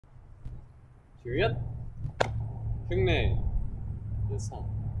Cheery up. Fingnay. This time.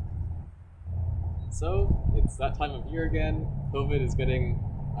 So, it's that time of year again. COVID is getting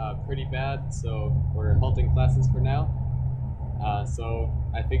pretty bad, so we're halting classes for now. So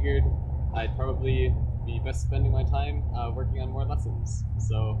I figured I'd probably be best spending my time working on more lessons.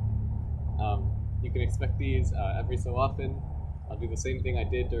 So you can expect these every so often. I'll do the same thing I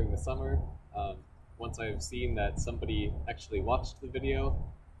did during the summer. Once I've seen that somebody actually watched the video,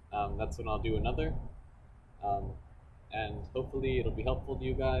 that's when I'll do another. Um, and hopefully it'll be helpful to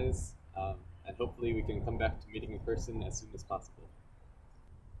you guys, and hopefully we can come back to meeting in person as soon as possible.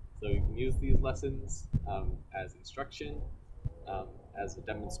 So you can use these lessons as instruction, as a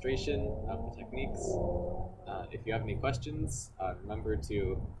demonstration of the techniques. If you have any questions, remember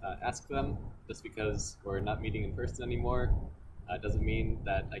to ask them. Just because we're not meeting in person anymore doesn't mean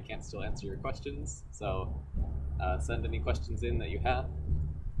that I can't still answer your questions. So send any questions in that you have.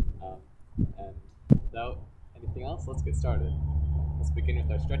 And without anything else, let's get started. Let's begin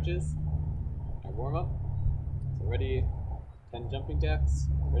with our stretches, our warm-up. So ready, 10 jumping jacks,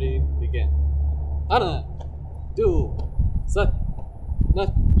 ready, begin. Hana, do, sat,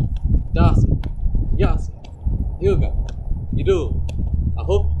 nat, dasa, yasa, yoga, yidu,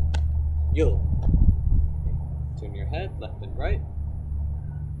 ahop, yo. Turn your head left and right.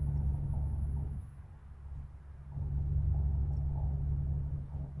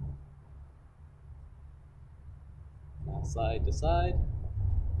 Now side to side.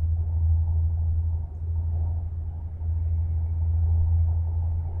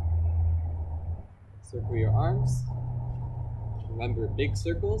 Circle your arms. Remember big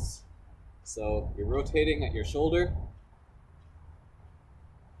circles. So you're rotating at your shoulder.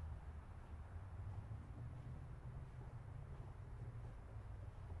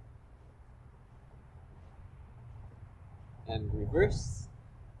 And reverse.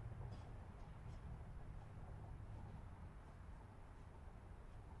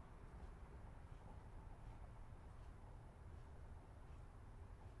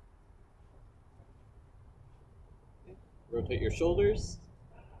 Rotate your shoulders.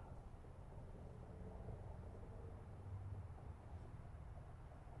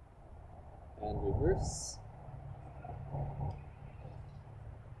 And reverse.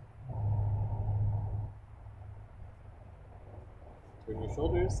 Turn your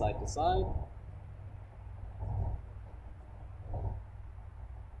shoulders side to side.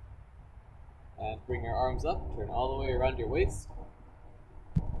 And bring your arms up, turn all the way around your waist.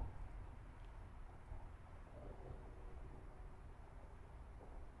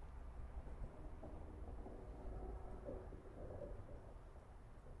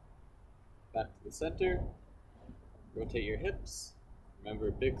 Back to the center. Rotate your hips. Remember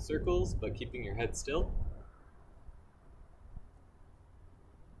big circles, but keeping your head still.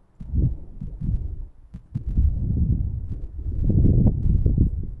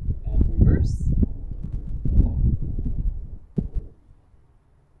 And reverse.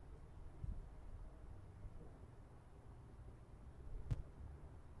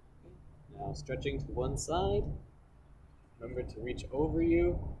 Now stretching to one side. Remember to reach over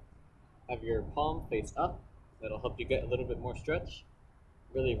you. Have your palm face up. That'll help you get a little bit more stretch.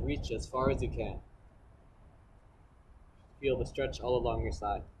 Really reach as far as you can. Feel the stretch all along your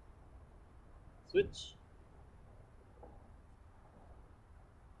side. Switch.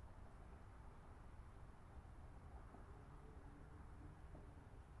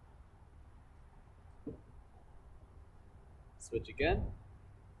 Switch again.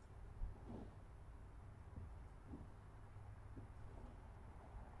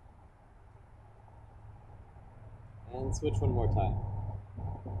 And switch one more time.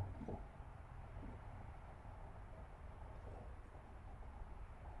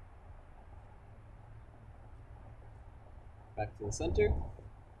 Back to the center.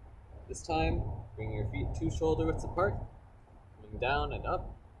 This time, bring your feet 2 shoulder widths apart. Coming down and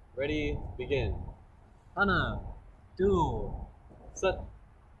up. Ready, begin. Hana, do, set,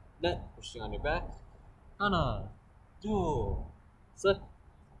 net, pushing on your back. Hana, do, set,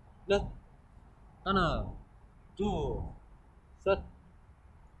 net, hana, do, set,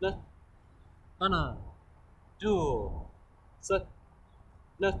 net, hana, do, set,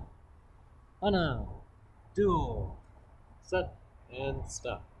 net, hana, do, set, and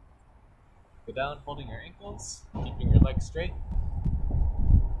stop. Go down holding your ankles, keeping your legs straight.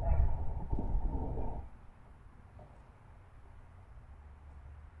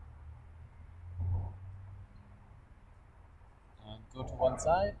 And go to one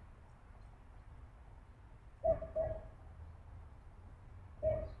side.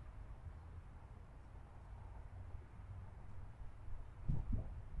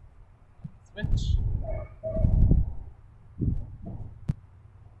 Switch.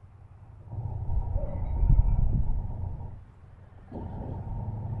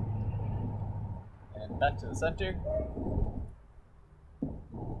 And back to the center.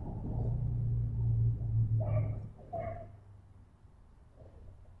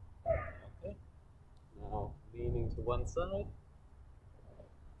 Okay. Now leaning to one side.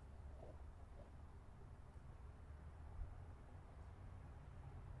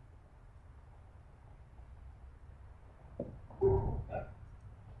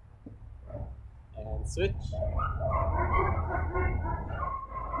 And switch.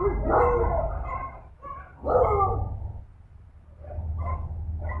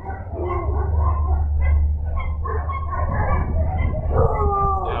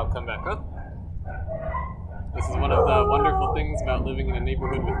 Now come back up. This is one of the wonderful things about living in a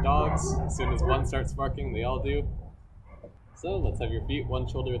neighborhood with dogs. As soon as one starts barking, they all do. So let's have your feet one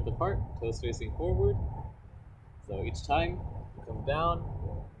shoulder width apart, toes facing forward. So each time you come down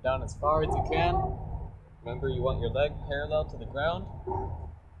as far as you can. Remember, you want your leg parallel to the ground.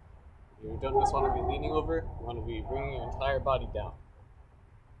 You don't just want to be leaning over, you want to be bringing your entire body down.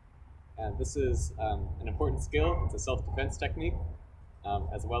 And this is an important skill. It's a self-defense technique,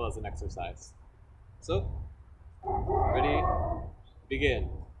 as well as an exercise. So, ready, begin.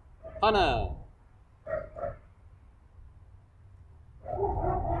 Hana!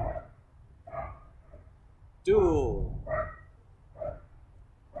 Duel!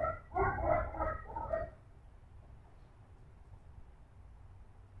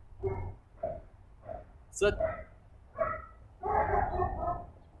 Set.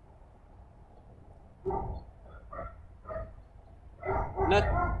 Net.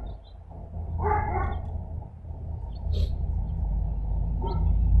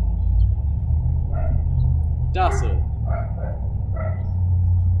 Dasa.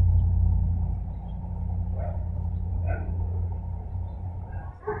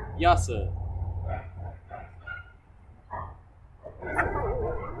 Yasa.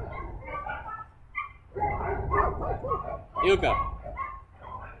 Yoga.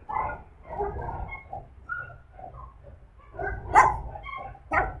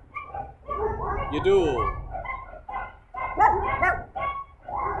 Yadul.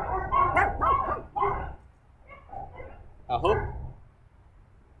 Aho.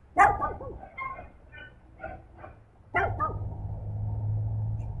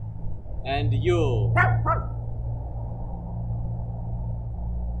 And Yul.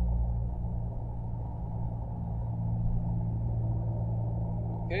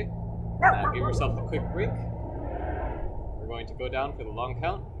 Okay, now give yourself a quick break. We're going to go down for the long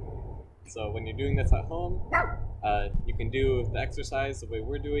count. So when you're doing this at home, you can do the exercise the way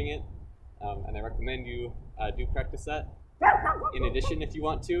we're doing it, and I recommend you do practice that. In addition, if you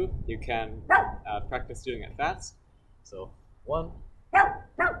want to, you can practice doing it fast. So 1,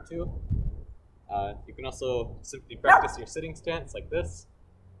 2. You can also simply practice your sitting stance like this.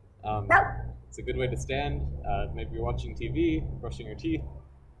 It's a good way to stand. Maybe you're watching TV, brushing your teeth.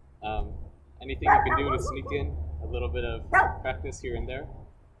 Anything you can do to sneak in a little bit of practice here and there,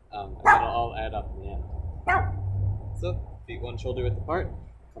 and that'll all add up in the end. So, feet one shoulder width apart,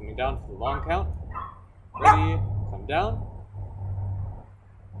 coming down for the long count. Ready, come down,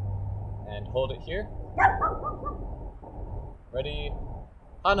 and hold it here. Ready,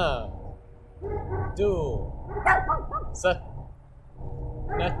 Hana, Do, Set,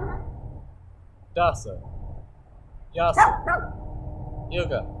 Net, Dasa, Yasa,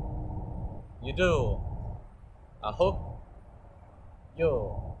 Yoga, Yadu, Aho,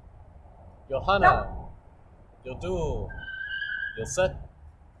 Yo, Yohana, Yodu, Yoset,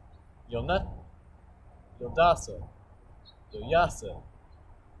 Yonet, Yodasa, Yoyasa,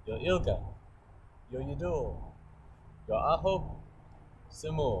 Yoilga, Yoyidu, Yoaho,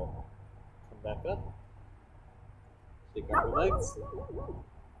 Simu. Come back up. Shake out your legs.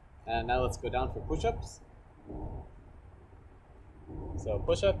 And now let's go down for push-ups. So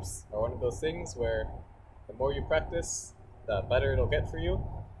push-ups are one of those things where the more you practice, the better it'll get for you.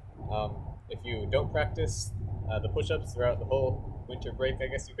 If you don't practice the push-ups throughout the whole winter break, I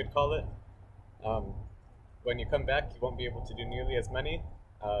guess you could call it, when you come back, you won't be able to do nearly as many.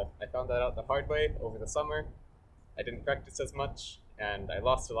 I found that out the hard way over the summer. I didn't practice as much, and I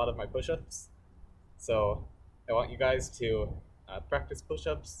lost a lot of my push-ups. So I want you guys to practice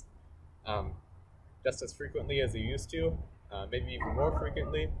push-ups just as frequently as you used to, maybe even more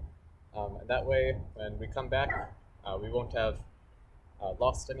frequently. And that way, when we come back, we won't have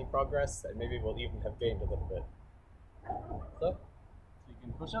lost any progress, and maybe we'll even have gained a little bit. So,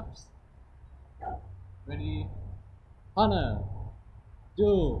 taking push-ups. Ready, Hana,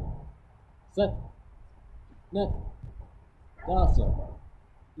 Do, Set. Net. Dasa.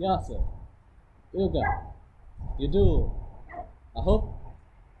 Yasa. Yoga. Yadu. Ahop.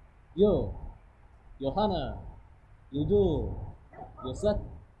 Yo. Johanna. Yudu. Yoset.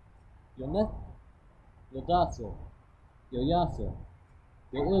 Yonet. Yodasa. Yoyasa.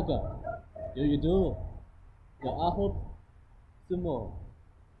 Yoga. Yoyudu. Yoahop. Sumo.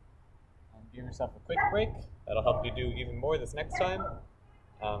 Give yourself a quick break. That'll help you do even more this next time.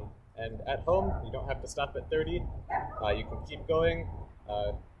 And at home, you don't have to stop at 30. You can keep going,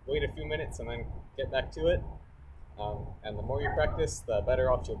 wait a few minutes, and then get back to it. And the more you practice, the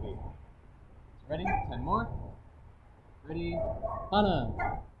better off you'll be. Ready? 10 more. Ready?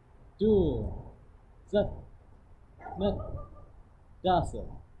 Hana. Du. Set. Net. Dasa.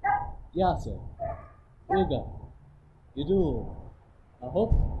 Yasa. Yoga. Yudu.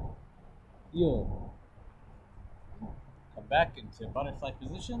 Ahop. Yo. Come back into butterfly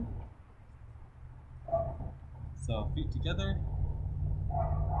position. So feet together.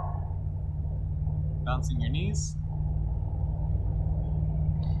 Bouncing your knees.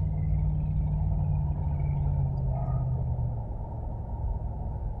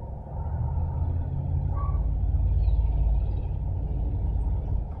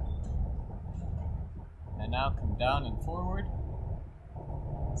 And now come down and forward.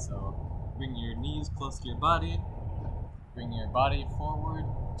 So bring your knees close to your body, bring your body forward.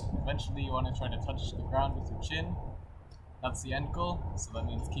 Eventually you want to try to touch the ground with your chin. That's the end goal, so that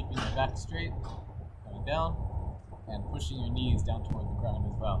means keeping your back straight, going down, and pushing your knees down toward the ground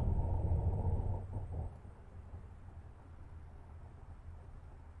as well.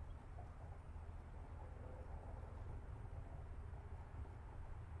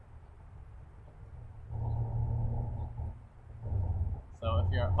 So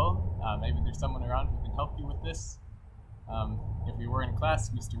if you're at home, maybe there's someone around who can help you with this. If we were in class,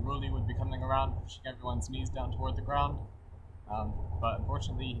 Mr. Rulli would be coming around, pushing everyone's knees down toward the ground. But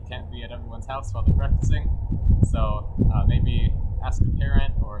unfortunately, he can't be at everyone's house while they're practicing. So maybe ask a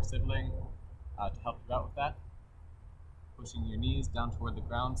parent or a sibling to help you out with that. Pushing your knees down toward the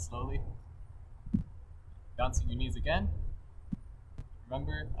ground slowly. Bouncing your knees again.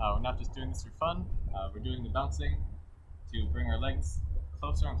 Remember, we're not just doing this for fun. We're doing the bouncing to bring our legs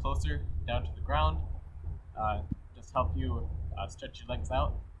closer and closer down to the ground. Just help you stretch your legs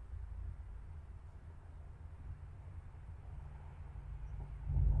out.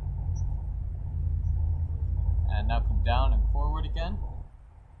 And now come down and forward again.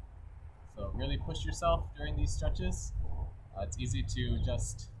 So really push yourself during these stretches. It's easy to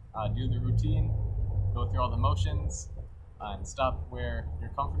just do the routine, go through all the motions, and stop where you're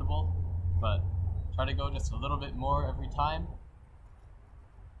comfortable, but try to go just a little bit more every time.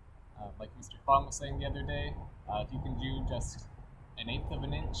 Like Mr. Fong was saying the other day, if you can do just 1/8 of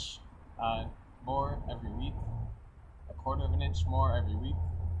an inch more every week, 1/4 of an inch more every week,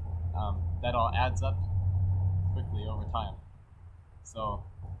 that all adds up quickly over time. So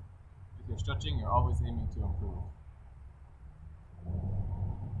if you're stretching, you're always aiming to improve.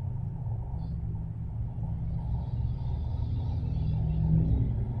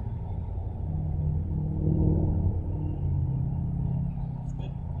 That's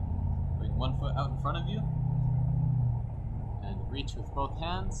good. Bring one foot out in front of you and reach with both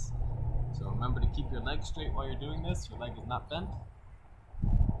hands. So remember to keep your leg straight while you're doing this. Your leg is not bent.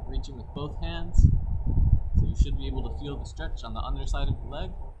 Reaching with both hands. So you should be able to feel the stretch on the underside of the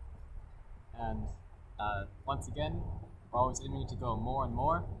leg. And once again, we're always aiming to go more and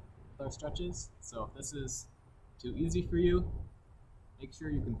more with our stretches. So if this is too easy for you, make sure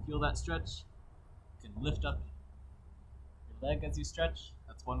you can feel that stretch. You can lift up your leg as you stretch.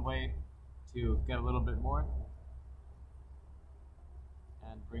 That's one way to get a little bit more.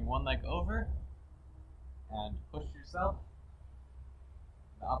 And bring one leg over and push yourself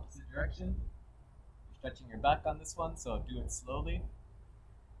in the opposite direction. You're stretching your back on this one, so do it slowly.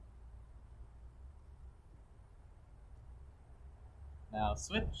 Now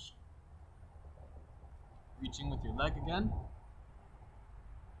switch. Reaching with your leg again.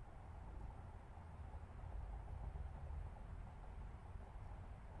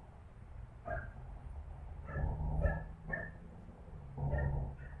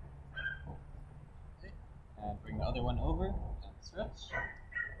 And bring the other one over and stretch.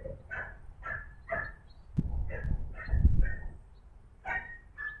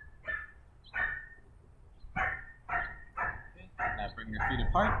 Now bring your feet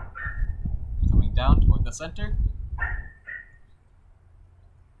apart, coming down toward the center.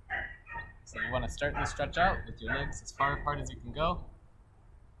 So you want to start this stretch out with your legs as far apart as you can go.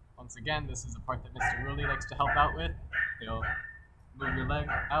 Once again, this is a part that Mr. Rulli likes to help out with. He'll move your leg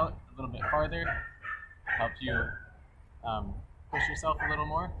out a little bit farther, help you push yourself a little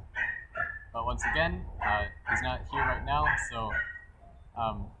more. But once again, he's not here right now, so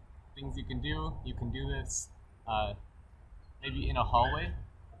things you can do this maybe in a hallway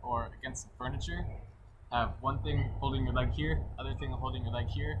or against some furniture. Have one thing holding your leg here, other thing holding your leg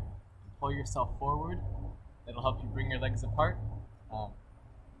here. Pull yourself forward. That'll help you bring your legs apart.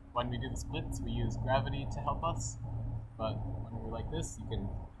 When we do the splits, we use gravity to help us. But when we're like this, you can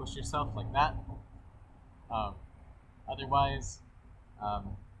push yourself like that. Otherwise,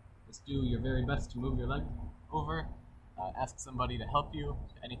 just do your very best to move your leg over. Ask somebody to help you,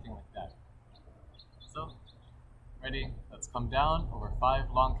 anything like that. So, ready? Let's come down over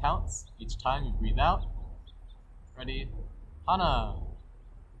 5 long counts. Each time you breathe out. Ready? Hana.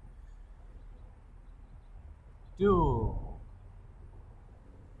 Do.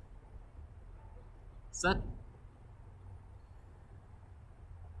 Set.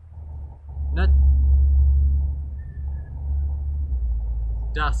 Net.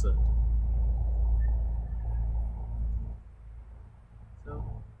 Dasa.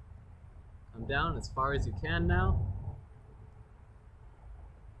 So, come down as far as you can now.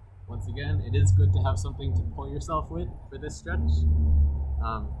 Once again, it is good to have something to pull yourself with for this stretch.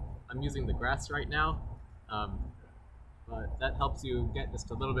 I'm using the grass right now, but that helps you get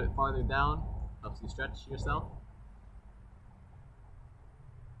just a little bit farther down, helps you stretch yourself.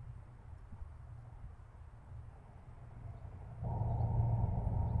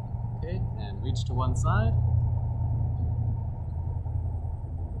 Okay, and reach to one side.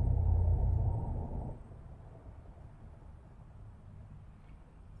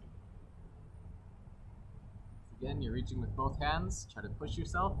 Again, you're reaching with both hands. Try to push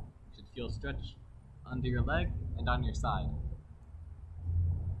yourself. You should feel stretch under your leg and on your side.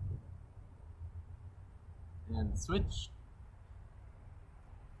 And switch.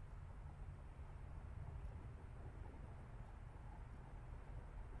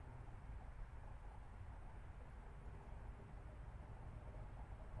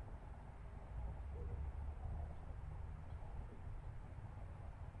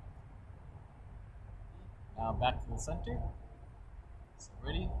 Now back to the center. So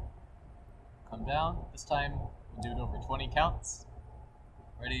ready? Come down. This time we'll do it over 20 counts.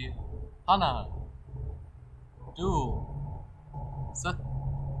 Ready? Hana. Do. Set.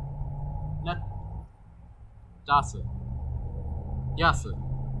 Net. Dasa. Yasa.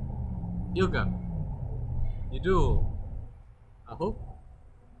 Yoga. Yidu. Aho.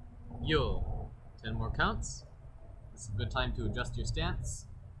 Yo. 10 more counts. This is a good time to adjust your stance.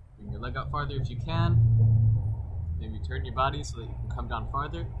 Bring your leg out farther if you can. Maybe turn your body so that you can come down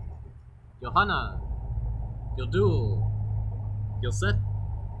farther. Yohana. Yildu. Yilset.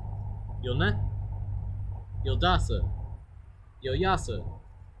 Yilnet. Yildasa. Yoyasa.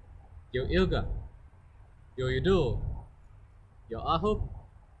 Yoilga. Yoyudu. Yoaho.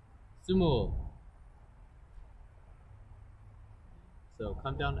 Sumo. So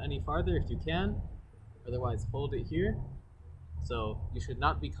come down any farther if you can. Otherwise hold it here. So you should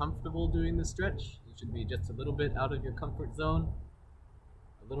not be comfortable doing this stretch. You should be just a little bit out of your comfort zone,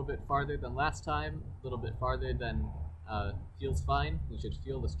 a little bit farther than last time, a little bit farther than feels fine. You should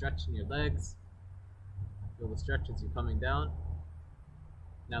feel the stretch in your legs, feel the stretch as you're coming down.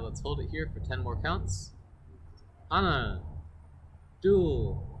 Now let's hold it here for 10 more counts. Hana,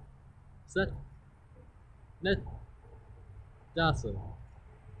 do, set, net, dasa,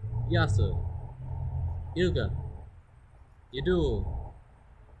 yasa, yoga. Yidu.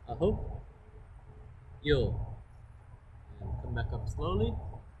 Aho. Yo. And come back up slowly.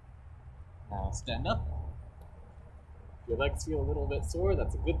 Now stand up. If your legs feel a little bit sore,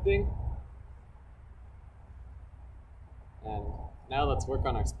 that's a good thing. And now let's work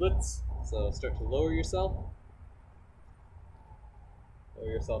on our splits. So start to lower yourself.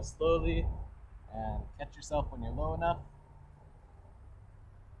 Lower yourself slowly. And catch yourself when you're low enough.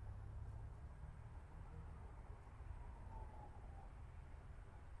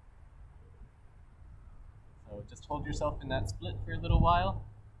 So just hold yourself in that split for a little while.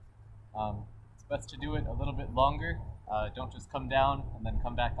 It's best to do it a little bit longer. Don't just come down and then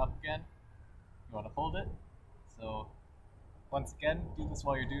come back up again. You want to hold it. So once again, do this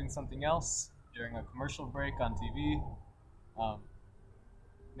while you're doing something else, during a commercial break on TV.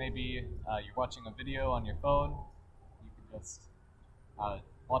 Maybe you're watching a video on your phone. You can just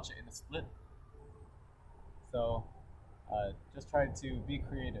watch it in a split. So just try to be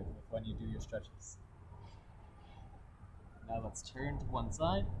creative with when you do your stretches. Now let's turn to one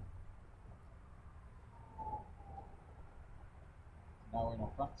side. Now we're in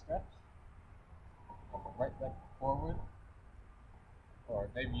a front stretch. Right leg forward. or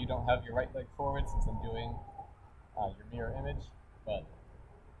maybe you don't have your right leg forward since I'm doing your mirror image, but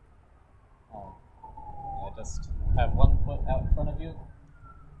just have one foot out in front of you,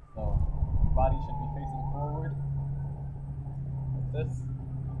 so your body should be facing forward, like this.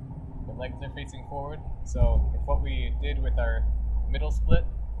 The legs are facing forward, so if what we did with our middle split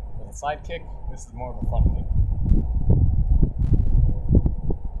was a side kick, this is more of a front kick.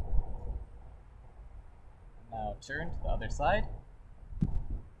 Now turn to the other side.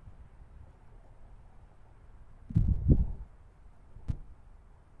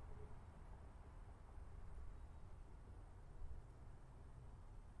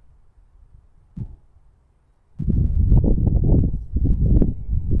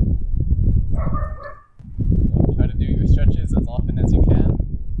 Try to do your stretches as often as you can.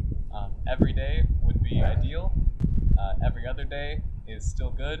 Every day would be ideal. Every other day is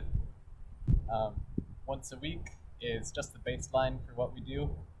still good. Once a week is just the baseline for what we do.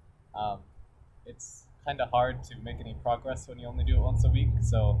 It's kind of hard to make any progress when you only do it once a week,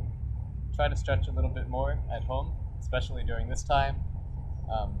 so try to stretch a little bit more at home, especially during this time.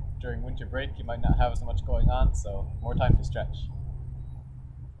 During winter break, you might not have as much going on, so more time to stretch.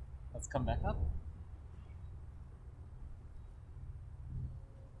 Let's come back up.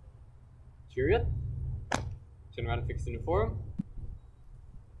 Chariot. Turn around and fix the new form.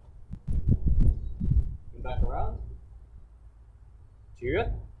 Come back around.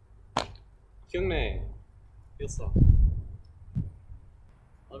 Chariot. Kyungnae. Heel soft.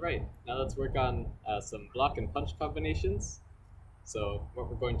 Alright, now let's work on some block and punch combinations. So what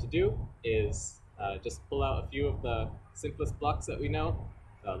we're going to do is just pull out a few of the simplest blocks that we know,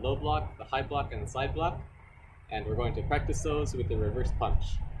 the low block, the high block, and the side block, and we're going to practice those with the reverse punch.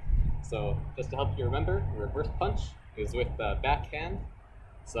 So just to help you remember, the reverse punch is with the back hand.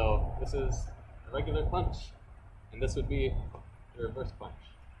 So this is a regular punch, and this would be the reverse punch.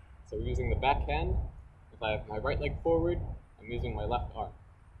 So we're using the back hand. If I have my right leg forward, I'm using my left arm.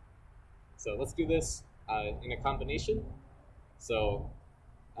 So let's do this in a combination. So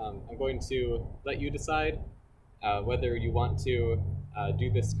I'm going to let you decide whether you want to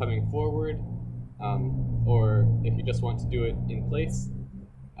do this coming forward or if you just want to do it in place.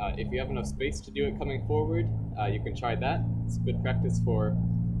 If you have enough space to do it coming forward, you can try that. It's good practice for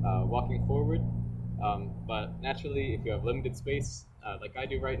walking forward. But naturally, if you have limited space, like I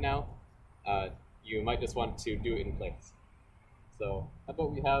do right now, you might just want to do it in place. So how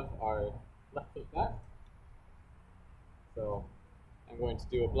about we have our left foot back. So I'm going to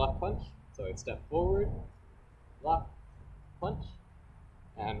do a block punch. So I step forward, block, punch,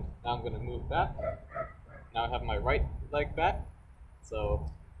 and now I'm going to move back. Now I have my right leg back. So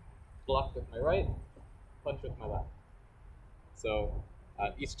block with my right, punch with my left. So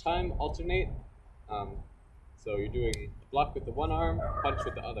each time alternate. So you're doing block with the one arm, punch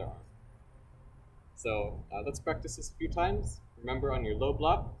with the other arm. So let's practice this a few times. Remember, on your low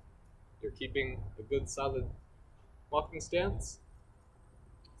block, you're keeping a good solid walking stance.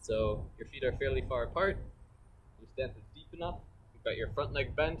 So your feet are fairly far apart. Your stance is deep enough. You've got your front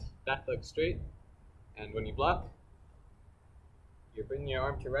leg bent, back leg straight. And when you block, you're bringing your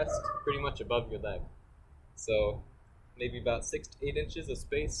arm to rest pretty much above your leg. So maybe about 6 to 8 inches of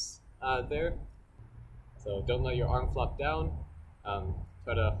space there. So don't let your arm flop down.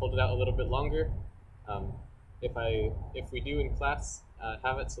 Try to hold it out a little bit longer. If we do in class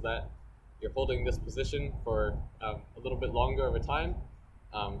have it so that you're holding this position for a little bit longer over time,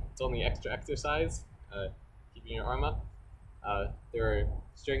 it's only extra exercise, keeping your arm up. There are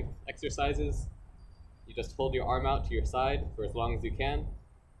strength exercises. You just hold your arm out to your side for as long as you can.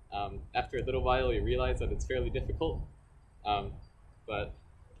 After a little while, you realize that it's fairly difficult, but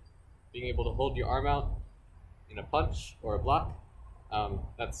being able to hold your arm out in a punch or a block,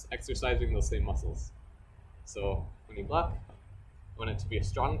 that's exercising those same muscles. So when you block, I want it to be a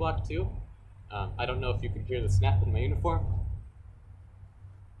strong block too. I don't know if you can hear the snap in my uniform.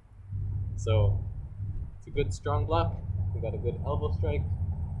 So it's a good strong block. We've got a good elbow strike,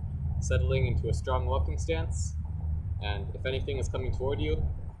 settling into a strong walking stance, and if anything is coming toward you,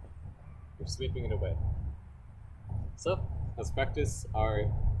 you're sweeping it away. So let's practice our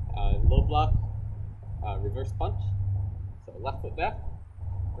low block reverse punch. So left foot back,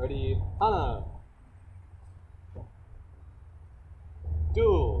 ready, hana,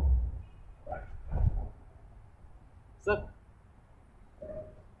 dual, set.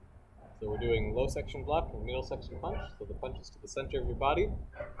 So we're doing low section block and middle section punch. So the punch is to the center of your body.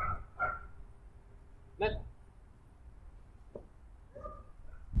 Net.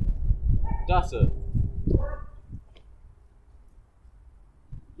 Dasa.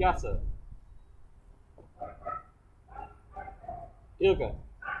 Yasa. Ilga.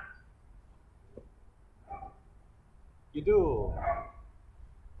 Yudu.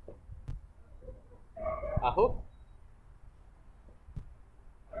 Aho.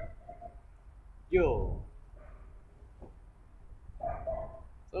 Yo.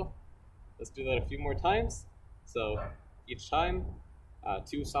 So, let's do that a few more times. So, each time,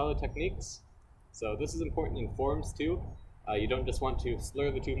 2 solid techniques. So this is important in forms too. You don't just want to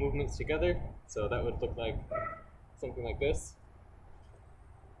slur the 2 movements together, so that would look like something like this.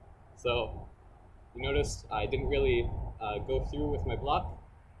 So you noticed I didn't really go through with my block.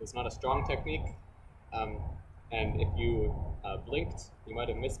 It's not a strong technique, and if you blinked, you might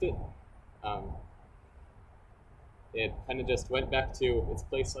have missed it. It kind of just went back to its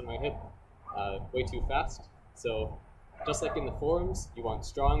place on my hip way too fast. So just like in the forms, you want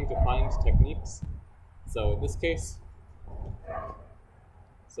strong, defined techniques. So in this case,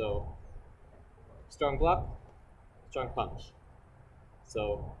 strong block, strong punch.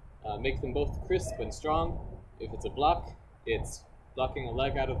 So make them both crisp and strong. If it's a block, it's blocking a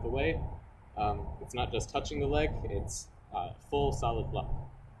leg out of the way. It's not just touching the leg, it's full solid block.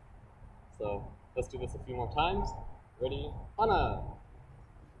 So let's do this a few more times. Ready? Hana!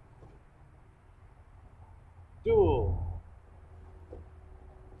 Duel!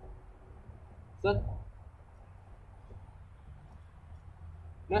 Set!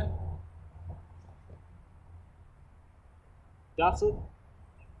 Net! Dasu!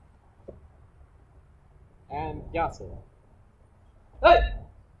 And Yasu. Hey!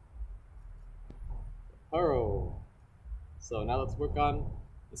 Haro! So now let's work on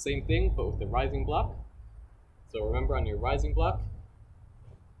the same thing, but with the rising block. So remember, on your rising block,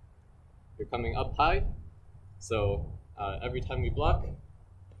 you're coming up high. So every time we block,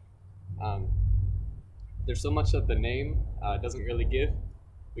 there's so much that the name doesn't really give.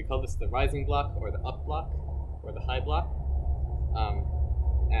 We call this the rising block, or the up block, or the high block.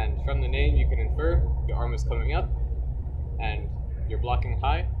 And from the name, you can infer your arm is coming up, and you're blocking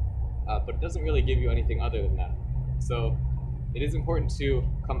high, but it doesn't really give you anything other than that. So it is important to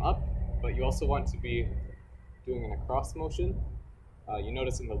come up, but you also want to be doing an across motion. You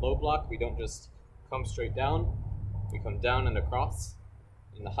notice in the low block, we don't just come straight down, we come down and across.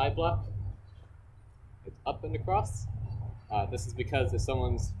 In the high block, it's up and across. This is because if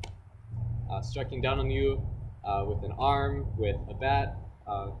someone's striking down on you with an arm, with a bat,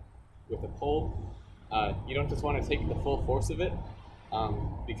 with a pole, you don't just want to take the full force of it,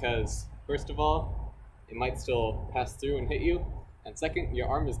 because first of all, it might still pass through and hit you, and second, your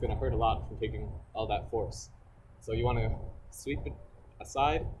arm is going to hurt a lot from taking all that force. So you want to sweep it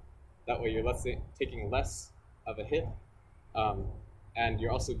aside, that way you're taking less of a hit, and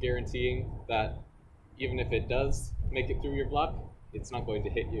you're also guaranteeing that even if it does make it through your block, it's not going to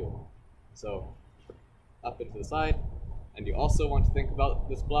hit you. So up and to the side, and you also want to think about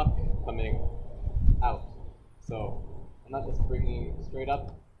this block coming out. So I'm not just bringing it straight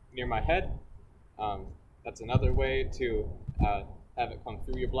up near my head. That's another way to have it come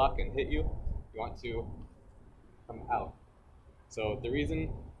through your block and hit you. You want to come out. So the reason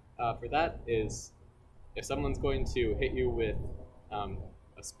for that is if someone's going to hit you with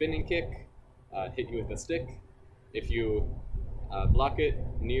a spinning kick, hit you with a stick, if you block it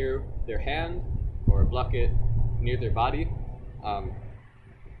near their hand or block it near their body,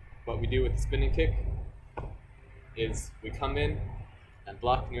 what we do with the spinning kick is we come in and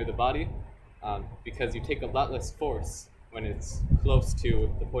block near the body, because you take a lot less force when it's close to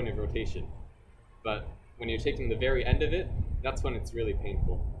the point of rotation. But when you're taking the very end of it, that's when it's really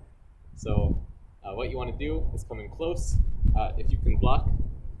painful. So what you want to do is come in close. If you can block,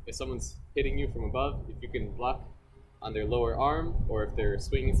 if someone's hitting you from above, if you can block on their lower arm, or if they're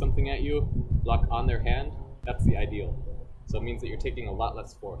swinging something at you, block on their hand, that's the ideal. So it means that you're taking a lot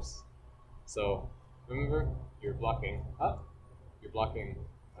less force. So remember, you're blocking up, you're blocking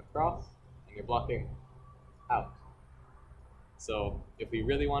across, and you're blocking out. So if we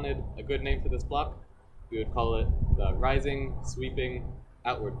really wanted a good name for this block, we would call it the rising, sweeping,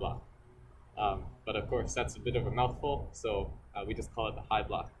 outward block. But of course, that's a bit of a mouthful, so we just call it the high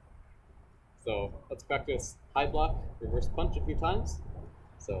block. So let's practice high block, reverse punch a few times.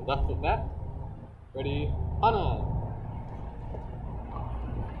 So left foot back, ready, hana,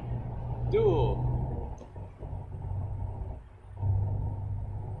 duel,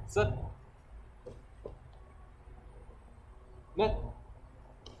 set, net,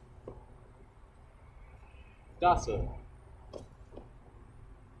 dasa,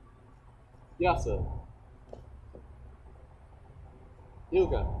 yasa,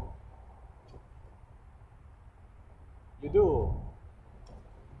 yoga, yudu,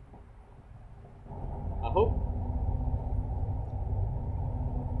 aho,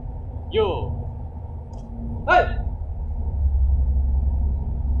 Yo! Hey!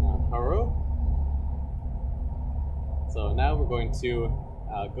 Now, Haro. So now we're going to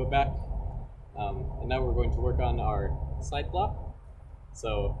go back, and now we're going to work on our side block.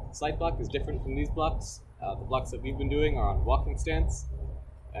 So side block is different from these blocks. The blocks that we've been doing are on walking stance,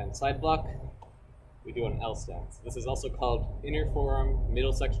 and side block we do on L stance. This is also called inner forearm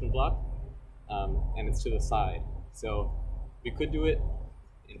middle section block, and it's to the side. So we could do it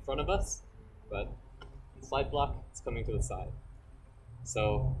in front of us, but in side block it's coming to the side.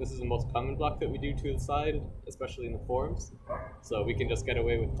 So this is the most common block that we do to the side, especially in the forms. So we can just get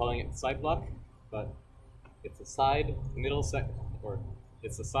away with calling it side block, but it's a side middle section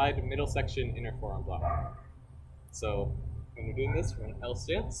inner forearm block. So when we're doing this, we're in L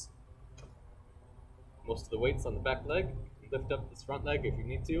stance. Most of the weight's on the back leg. Lift up this front leg if you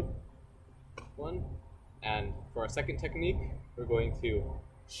need to. One. And for our second technique, we're going to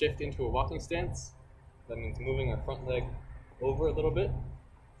shift into a walking stance. That means moving our front leg over a little bit,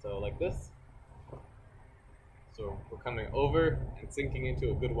 so like this. So we're coming over and sinking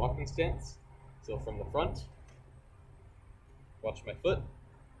into a good walking stance. So from the front, watch my foot.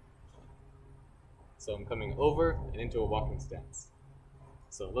 So I'm coming over and into a walking stance.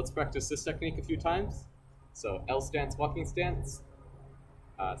 So let's practice this technique a few times. So L stance, walking stance,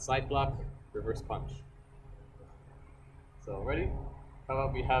 side block, reverse punch. So ready? How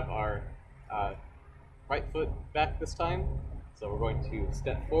about we have our right foot back this time? So we're going to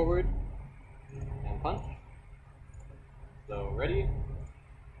step forward and punch. So ready?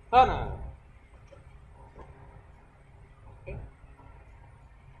 Hana! Okay.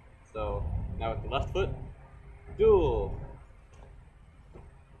 So now with the left foot, duel.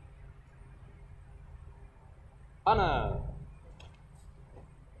 Hana!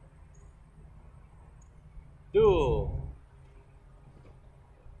 Duel.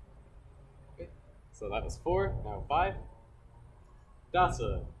 Okay. So that was 4, now 5.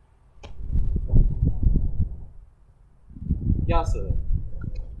 Dasa. Yasa.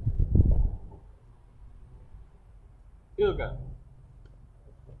 Yoga.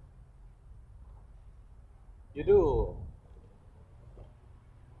 Yudu.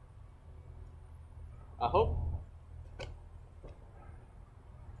 Aho.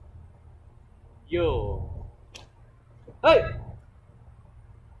 Yo. Hey!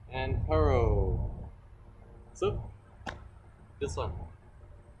 And Haro. So, this one.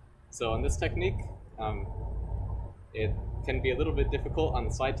 So on this technique, it can be a little bit difficult on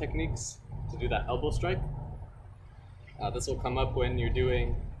the side techniques to do that elbow strike. This will come up when you're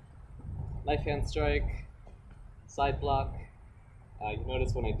doing knife hand strike, side block. You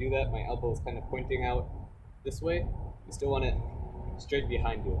notice when I do that, my elbow is kind of pointing out this way. You still want it straight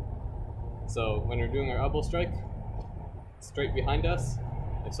behind you. So when we're doing our elbow strike, straight behind us.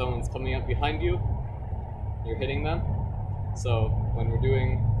 If someone's coming up behind you, you're hitting them. So when we're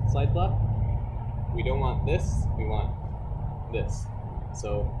doing side block, we don't want this, we want this.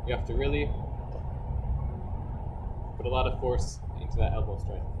 So you have to really put a lot of force into that elbow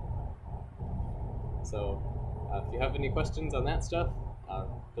strike. So if you have any questions on that stuff,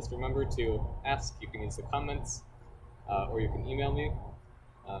 just remember to ask. You can use the comments or you can email me,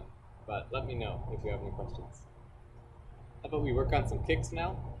 but let me know if you have any questions. How about we work on some kicks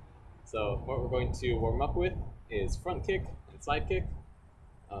now? So what we're going to warm up with is front kick and side kick.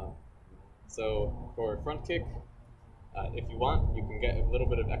 So for front kick, if you want, you can get a little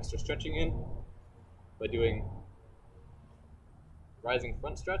bit of extra stretching in by doing rising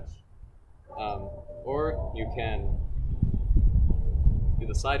front stretch, or you can do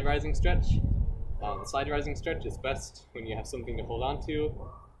the side rising stretch. The side rising stretch is best when you have something to hold on to,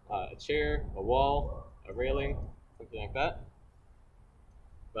 a chair, a wall, a railing, something like that.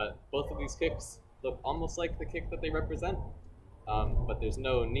 But both of these kicks look almost like the kick that they represent, but there's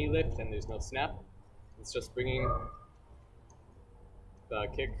no knee lift and there's no snap. It's just bringing the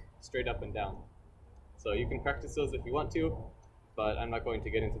kick straight up and down. So you can practice those if you want to, but I'm not going to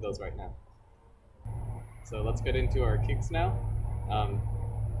get into those right now. So let's get into our kicks now.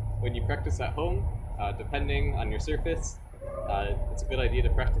 When you practice at home, depending on your surface, it's a good idea to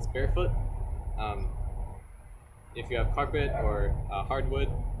practice barefoot. If you have carpet or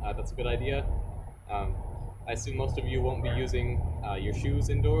hardwood, that's a good idea. I assume most of you won't be using your shoes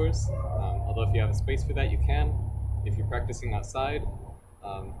indoors, although if you have a space for that, you can. If you're practicing outside,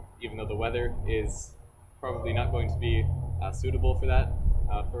 even though the weather is probably not going to be suitable for that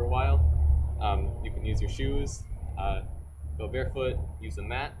for a while, you can use your shoes, go barefoot, use a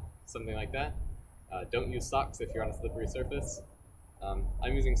mat, something like that. Don't use socks if you're on a slippery surface.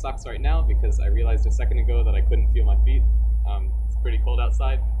 I'm using socks right now because I realized a second ago that I couldn't feel my feet. It's pretty cold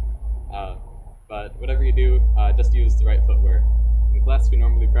outside. But whatever you do, just use the right footwear. In class, we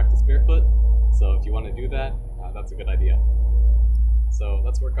normally practice barefoot, so if you want to do that, that's a good idea. So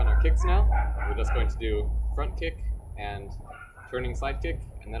let's work on our kicks now. We're just going to do front kick and turning side kick,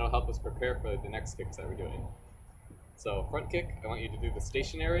 and that'll help us prepare for the next kicks that we're doing. So front kick, I want you to do the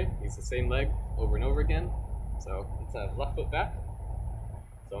stationary, use the same leg over and over again. So let's have left foot back.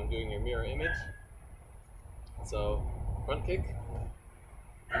 So I'm doing your mirror image. So front kick,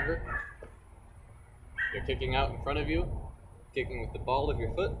 remember, you're kicking out in front of you, kicking with the ball of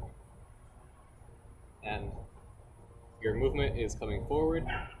your foot, and your movement is coming forward.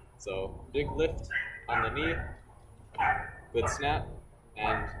 So big lift on the knee, good snap,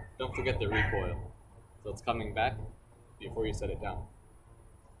 and don't forget the recoil. So it's coming back before you set it down.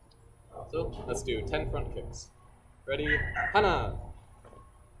 So let's do 10 front kicks. Ready? Hana!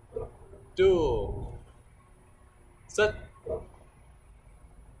 Do! Set!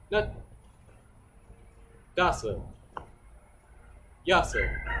 Net! Dasa! Yasa!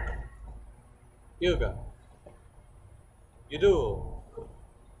 Yoga! Yudu!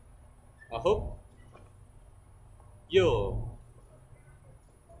 Ahop! Yo!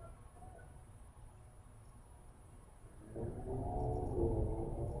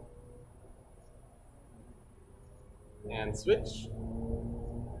 And switch.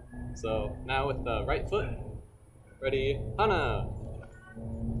 So now with the right foot. Ready? Hana!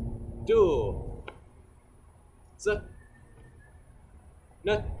 Do! Set!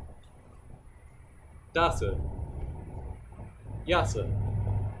 Net! Dasa! Yasa!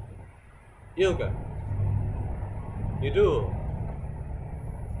 Yoga! Yudu!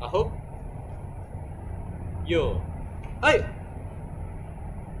 Ahop! Yo! Hi!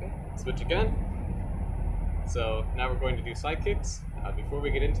 Okay, switch again. So now we're going to do side kicks. Before we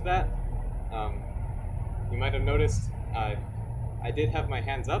get into that, you might have noticed I did have my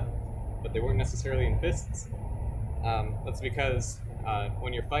hands up, but they weren't necessarily in fists. That's because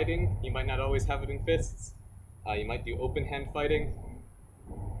when you're fighting, you might not always have it in fists. You might do open hand fighting.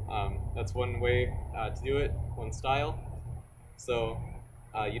 That's one way to do it, one style. So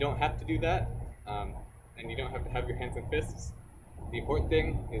you don't have to do that, and you don't have to have your hands in fists. The important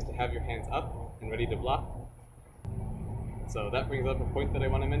thing is to have your hands up and ready to block. So that brings up a point that I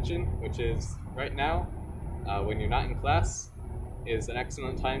want to mention, which is right now, when you're not in class, is an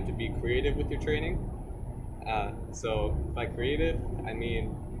excellent time to be creative with your training. So by creative, I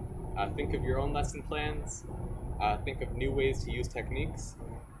mean think of your own lesson plans, think of new ways to use techniques.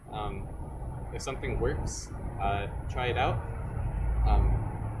 If something works, try it out.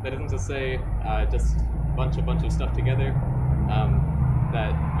 That isn't to say just bunch of stuff together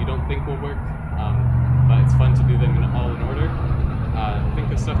that you don't think will work, but it's fun to do them all in order.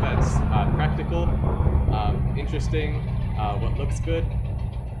 Think of stuff that's practical, interesting, what looks good,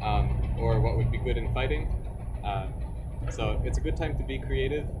 or what would be good in fighting. So it's a good time to be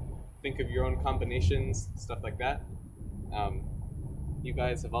creative. Think of your own combinations, stuff like that. You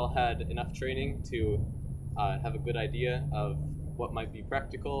guys have all had enough training to have a good idea of what might be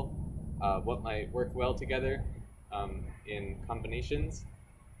practical, what might work well together in combinations.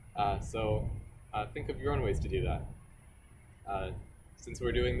 So think of your own ways to do that. Since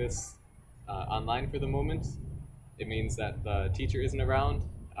we're doing this online for the moment, it means that the teacher isn't around,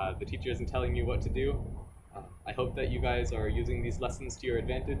 the teacher isn't telling you what to do. I hope that you guys are using these lessons to your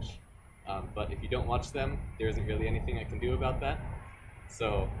advantage, but if you don't watch them, there isn't really anything I can do about that.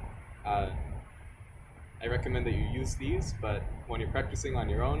 So I recommend that you use these, but when you're practicing on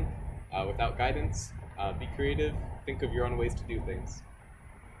your own, without guidance, be creative, think of your own ways to do things.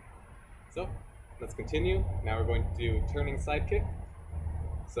 So let's continue. Now we're going to do turning side kick.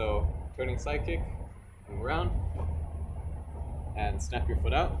 So turning side kick, move around, and snap your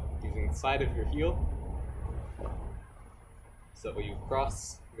foot out using the side of your heel. So you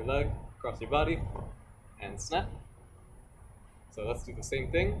cross your leg, cross your body, and snap. So let's do the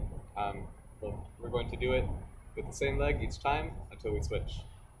same thing. We're going to do it with the same leg each time until we switch.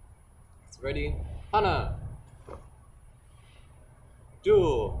 So ready? Hana!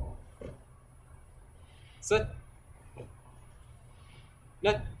 Do! Set!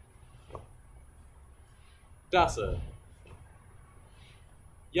 Net! Dasa!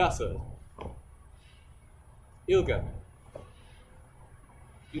 Yasa! Yoga!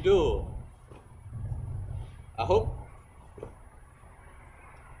 Yudu! Ahop!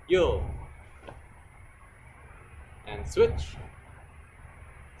 Yo! And switch.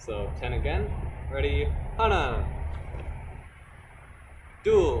 So 10 again. Ready? Hana!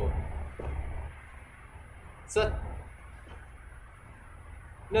 Do! Set!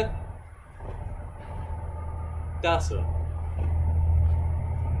 Net! Dasa!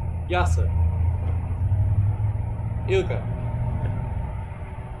 Yasa. Ilga.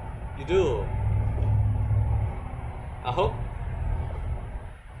 Yudul. Aho.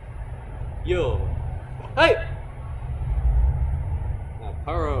 Yo. Hey! Now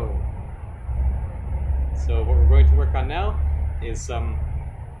Paro. So what we're going to work on now is some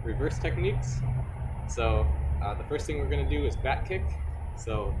reverse techniques. So the first thing we're going to do is back kick.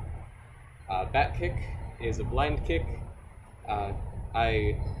 So back kick is a blind kick.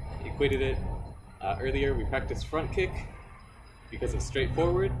 I equated it earlier. We practiced front kick because it's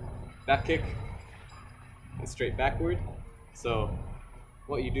straightforward. Back kick is straight backward. So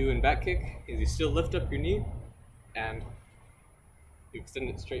what you do in back kick is you still lift up your knee and you extend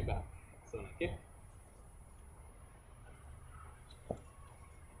it straight back. So when I kick.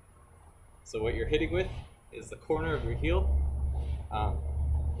 So what you're hitting with is the corner of your heel.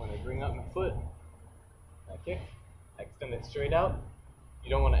 When I bring up my foot, I kick, I extend it straight out. You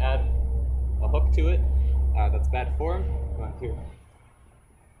don't want to add a hook to it. That's bad form. You want to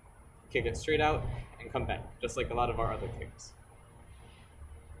kick it straight out and come back, just like a lot of our other kicks.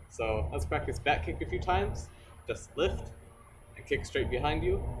 So let's practice back kick a few times. Just lift and kick straight behind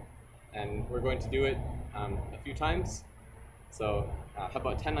you. And we're going to do it a few times. So how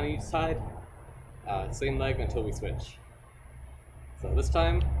about 10 on each side? Same leg until we switch. So this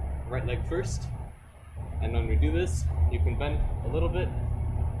time, right leg first. And when we do this, you can bend a little bit.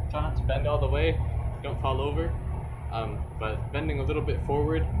 Try not to bend all the way, don't fall over. But bending a little bit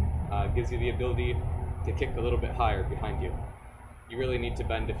forward gives you the ability to kick a little bit higher behind you. You really need to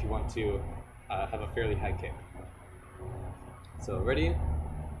bend if you want to have a fairly high kick. So ready?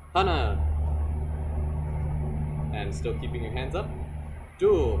 Hana! And still keeping your hands up.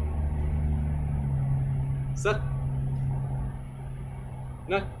 Do! Set!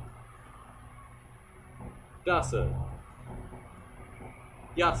 Na! Dasa!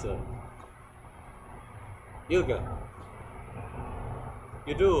 Yasa! Ilga!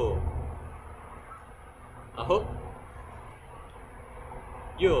 Yudul! Aho!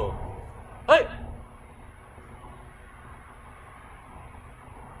 Yo! Hey!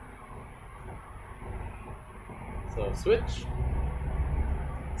 So switch.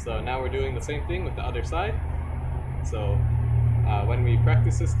 So now we're doing the same thing with the other side. So when we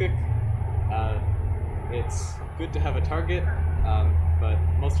practice this kick, it's good to have a target, but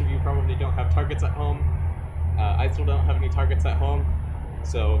most of you probably don't have targets at home. I still don't have any targets at home,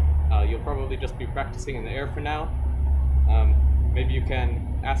 so you'll probably just be practicing in the air for now. Maybe you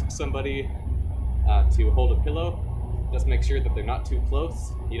can ask somebody to hold a pillow. Just make sure that they're not too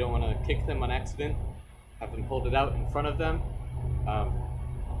close. You don't want to kick them on accident. Have them hold it out in front of them.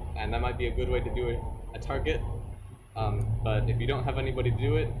 And that might be a good way to do a target. But if you don't have anybody to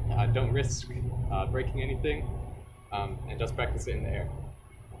do it, don't risk breaking anything, and just practice it in the air.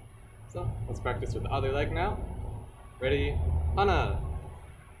 So let's practice with the other leg now. Ready? Hana!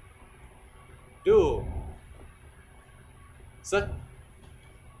 Do! Set!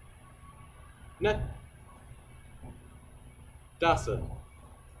 Net! Dasa!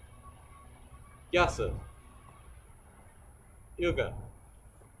 Yasa! Ilga!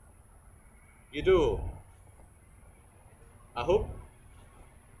 Yudul! Aho!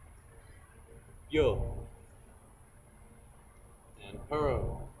 Yo! And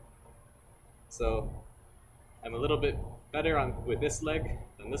Paro. So I'm a little bit better with this leg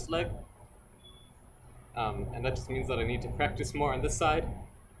than this leg. And that just means that I need to practice more on this side.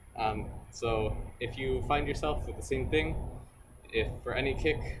 So if you find yourself with the same thing, if for any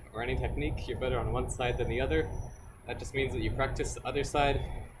kick or any technique you're better on one side than the other, that just means that you practice the other side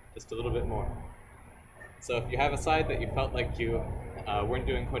just a little bit more. So if you have a side that you felt like you weren't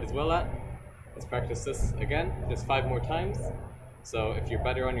doing quite as well at, let's practice this again, just 5 more times. So if you're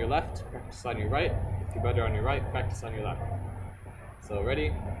better on your left, practice on your right. If you're better on your right, practice on your left. So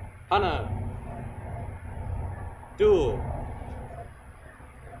ready? Hana! Do!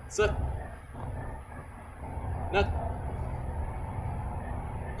 Set! Nat!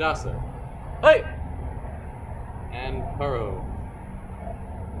 Dasa! Hey! And Paro.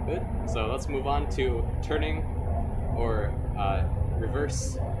 Good. So let's move on to turning or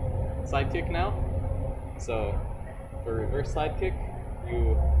reverse side kick now. So for reverse side kick,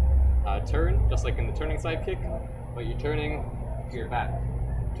 you turn just like in the turning side kick, but you're turning to your back,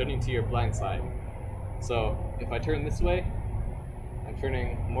 turning to your blind side. So if I turn this way, I'm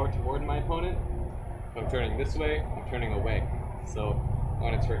turning more toward my opponent. If I'm turning this way, I'm turning away. So I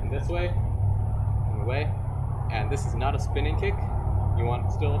want to turn this way and away. And this is not a spinning kick. You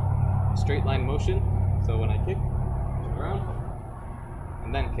want still straight line motion. So when I kick, turn around,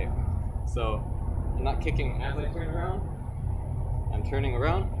 and then kick. So I'm not kicking as I turn around. I'm turning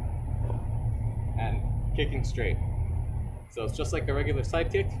around, and kicking straight. So it's just like a regular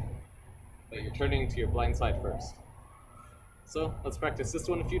side kick, but you're turning to your blind side first. So let's practice this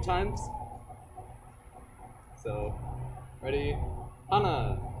one a few times. So, ready?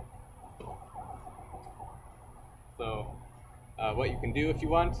 Hana! So, what you can do if you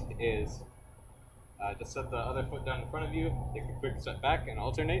want is just set the other foot down in front of you, take a quick step back and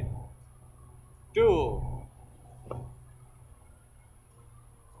alternate. Do!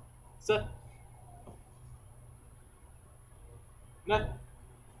 Set! Net!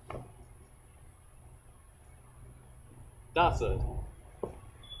 Dasa!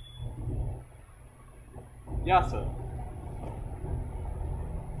 Yasa!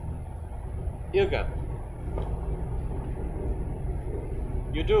 Yoga!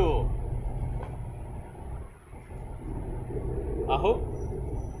 You do! Aho!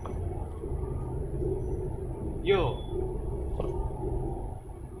 Yo!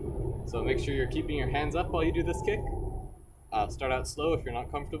 So make sure you're keeping your hands up while you do this kick. Start out slow if you're not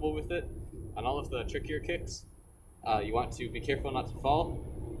comfortable with it. On all of the trickier kicks, you want to be careful not to fall,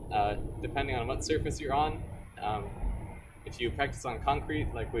 depending on what surface you're on. If you practice on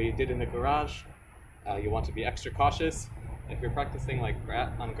concrete like we did in the garage, you want to be extra cautious. If you're practicing like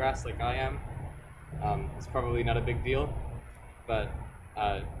on grass like I am, it's probably not a big deal, but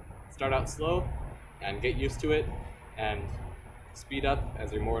start out slow and get used to it and speed up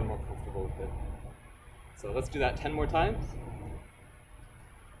as you're more and more comfortable with it. So let's do that 10 more times.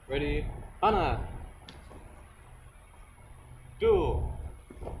 Ready? Hana! Do!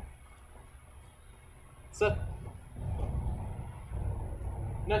 Set!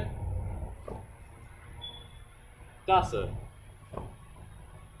 Net! Dasa!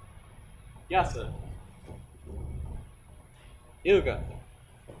 Yasa! Yoga!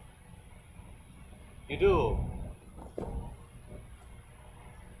 You do!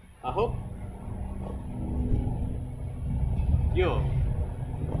 Aho! Yo!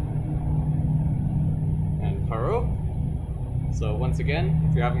 And paro. So once again,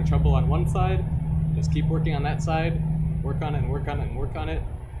 if you're having trouble on one side, just keep working on that side, work on it and work on it and work on it,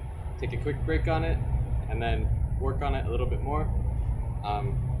 take a quick break on it, and then work on it a little bit more.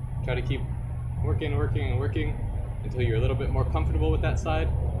 Try to keep working until you're a little bit more comfortable with that side,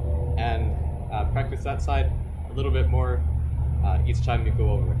 and practice that side a little bit more each time you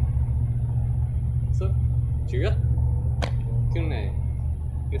go over it. So, cheerio. Kunne.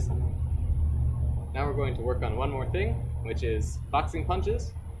 Listen. Now we're going to work on one more thing, which is boxing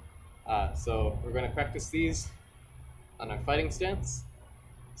punches. So we're going to practice these on our fighting stance.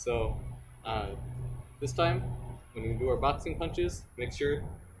 So this time, when we do our boxing punches, make sure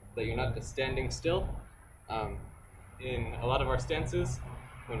that you're not just standing still. In a lot of our stances,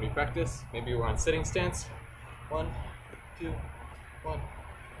 when we practice, maybe we're on sitting stance. 1, 2, 1,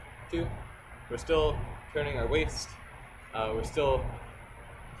 2. We're still turning our waist. We're still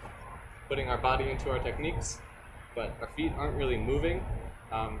putting our body into our techniques, but our feet aren't really moving.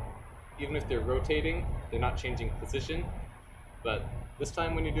 Even if they're rotating, they're not changing position. But this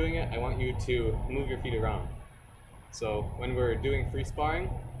time when you're doing it, I want you to move your feet around. So when we're doing free sparring,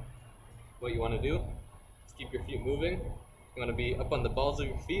 what you want to do is keep your feet moving. You want to be up on the balls of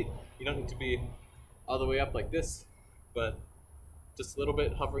your feet. You don't need to be all the way up like this, but just a little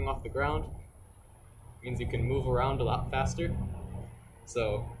bit hovering off the ground means you can move around a lot faster.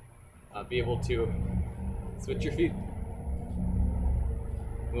 So be able to switch your feet,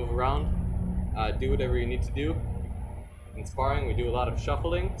 move around, do whatever you need to do. In sparring, we do a lot of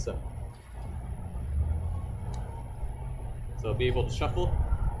shuffling, so be able to shuffle,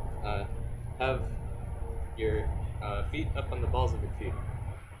 have your feet up on the balls of your feet.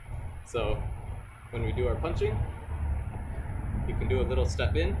 So when we do our punching, you can do a little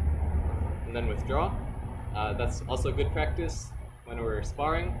step in and then withdraw. That's also good practice when we're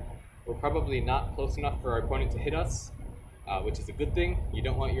sparring. We're probably not close enough for our opponent to hit us, which is a good thing. You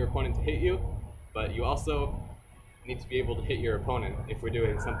don't want your opponent to hit you, but you also need to be able to hit your opponent if we're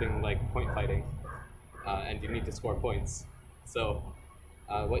doing something like point fighting, and you need to score points. So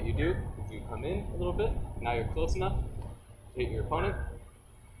what you do is you come in a little bit, now you're close enough to hit your opponent,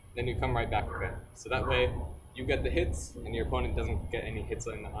 then you come right back again. So that way you get the hits and your opponent doesn't get any hits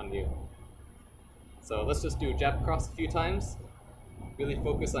on you. So let's just do jab cross a few times. Really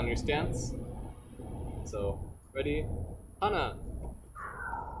focus on your stance. So ready? Hana.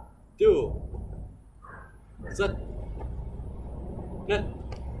 Do. Set. Net.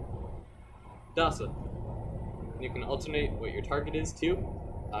 Dasa. And you can alternate what your target is too.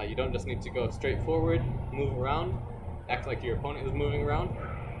 You don't just need to go straight forward, move around, act like your opponent is moving around.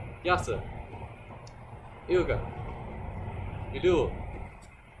 Yasa. Yoga. You do.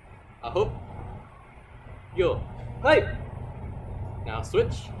 Aho. Yo. Hey! Now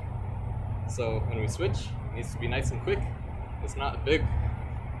switch. So when we switch, it needs to be nice and quick. It's not a big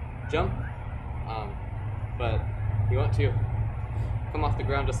jump, but you want to come off the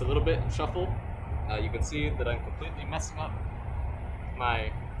ground just a little bit and shuffle. You can see that I'm completely messing up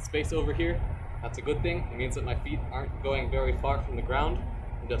my space over here. That's a good thing. It means that my feet aren't going very far from the ground.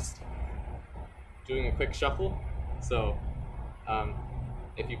 I'm just doing a quick shuffle. So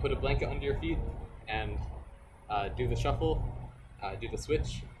if you put a blanket under your feet and do the shuffle, do the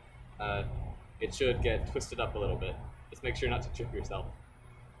switch, it should get twisted up a little bit. Just make sure not to trip yourself.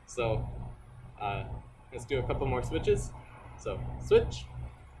 So let's do a couple more switches. So switch,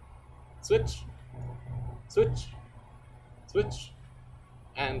 switch, switch, switch,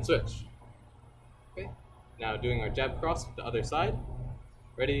 and switch. Okay. Now doing our jab cross with the other side.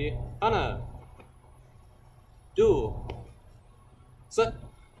 Ready? Hana. Do. Set.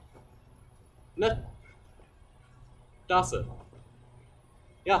 Net. Dasa.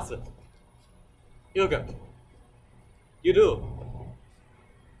 Yasa. Yoga. You do.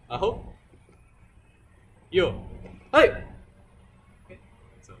 Aho. Yo. Hey! Okay.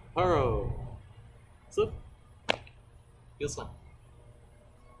 So, Haro. Slip. Yosan.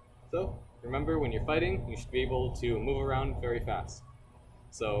 So, remember when you're fighting, you should be able to move around very fast.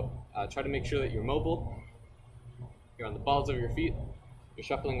 So, try to make sure that you're mobile. You're on the balls of your feet. You're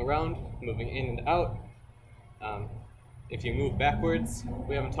shuffling around, moving in and out. If you move backwards,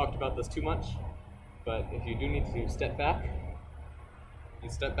 we haven't talked about this too much, but if you do need to step back, you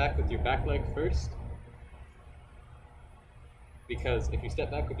step back with your back leg first. Because if you step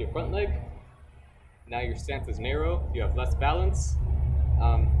back with your front leg, now your stance is narrow, you have less balance,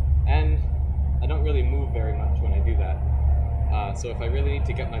 and I don't really move very much when I do that. So if I really need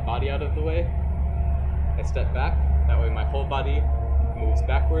to get my body out of the way, I step back. That way my whole body moves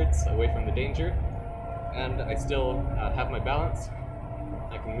backwards, away from the danger, and I still have my balance.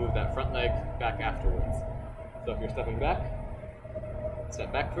 I can move that front leg back afterwards. So if you're stepping back,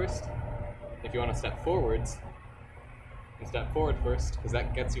 step back first. If you want to step forwards, you step forward first, because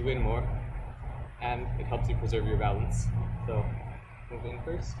that gets you in more, and it helps you preserve your balance. So move in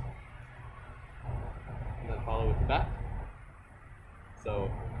first, and then follow with the back.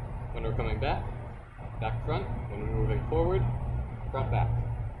 So when we're coming back, back front. When we're moving forward, front back.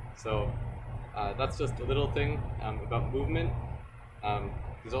 So that's just a little thing about movement.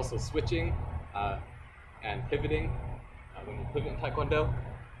 There's also switching and pivoting. When you pivot in Taekwondo,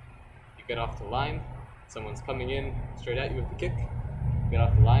 you get off the line. Someone's coming in straight at you with the kick. Get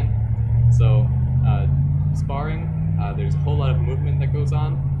off the line. So sparring, there's a whole lot of movement that goes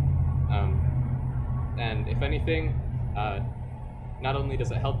on. And if anything, not only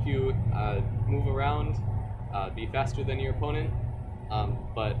does it help you move around, be faster than your opponent,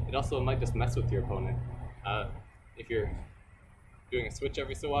 but it also might just mess with your opponent. If you're doing a switch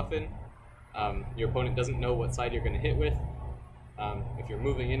every so often, your opponent doesn't know what side you're going to hit with. If you're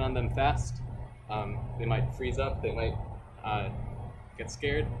moving in on them fast, they might freeze up, they might get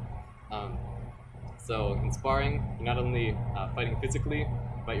scared. So in sparring, you're not only fighting physically,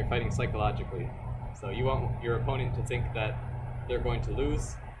 but you're fighting psychologically. So you want your opponent to think that they're going to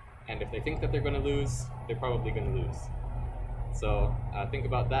lose, and if they think that they're going to lose, they're probably going to lose. So think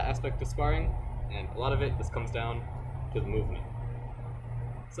about that aspect of sparring, and a lot of it just comes down to the movement.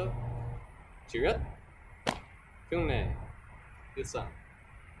 So, cheer up, Kyungne, Yusan.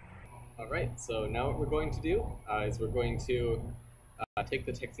 Alright, so now what we're going to do is we're going to take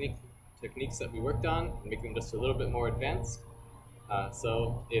the techniques that we worked on and make them just a little bit more advanced.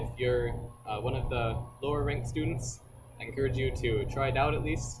 So if you're one of the lower ranked students, I encourage you to try it out at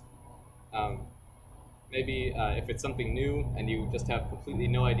least. Maybe if it's something new and you just have completely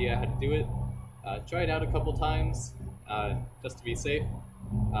no idea how to do it, try it out a couple times just to be safe.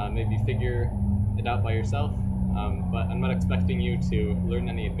 Maybe figure it out by yourself. But I'm not expecting you to learn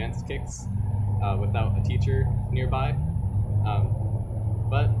any advanced kicks without a teacher nearby.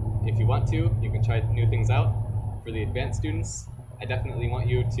 But if you want to, you can try new things out. For the advanced students, I definitely want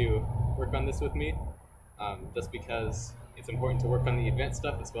you to work on this with me, just because it's important to work on the advanced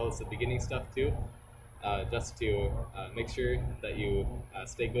stuff as well as the beginning stuff too, just to make sure that you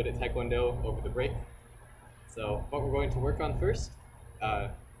stay good at Taekwondo over the break. So what we're going to work on first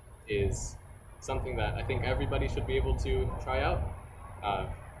is something that I think everybody should be able to try out,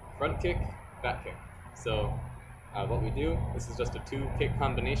 front kick, back kick. So what we do, this is just a 2-kick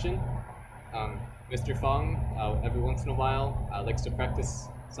combination. Mr. Fong, every once in a while, likes to practice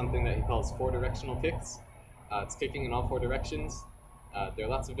something that he calls 4-directional kicks. It's kicking in all 4 directions. There are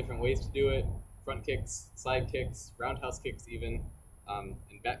lots of different ways to do it. Front kicks, side kicks, roundhouse kicks even, and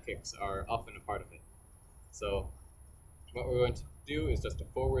back kicks are often a part of it. So what we're going to do is just a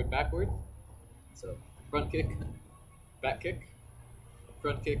forward, backward. So front kick, back kick,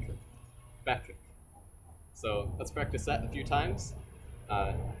 front kick, back kick. So let's practice that a few times,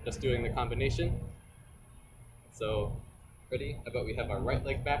 just doing the combination. So ready? How about we have our right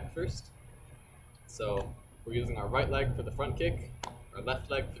leg back first? So we're using our right leg for the front kick, our left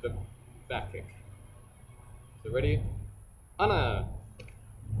leg for the back kick. So ready? Hana!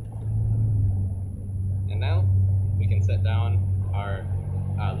 And now we can set down our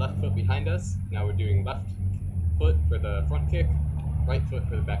left foot behind us. Now we're doing left foot for the front kick, right foot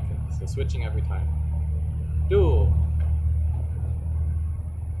for the back kick. So switching every time. Do.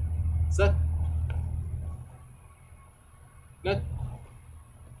 Set. Net.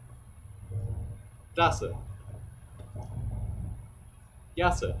 Dasa.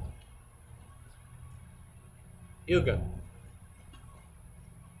 Yasa. Ilga.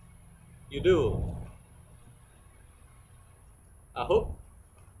 Yudu. Aho.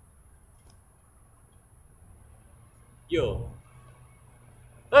 Yo.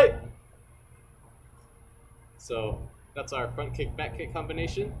 Hey! So that's our front kick, back kick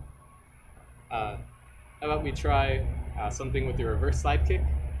combination. How about we try something with the reverse side kick?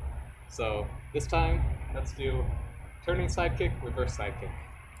 So this time, let's do turning side kick, reverse side kick.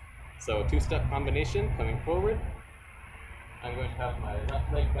 So two-step combination coming forward. I'm going to have my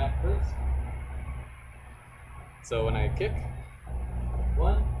left leg back first. So when I kick,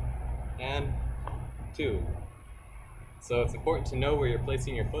 1 and 2. So it's important to know where you're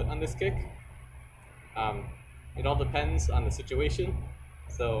placing your foot on this kick. It all depends on the situation.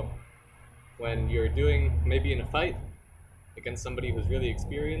 So when you're doing maybe in a fight against somebody who's really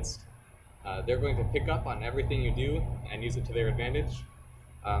experienced, they're going to pick up on everything you do and use it to their advantage.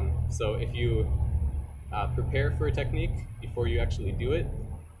 So if you prepare for a technique before you actually do it,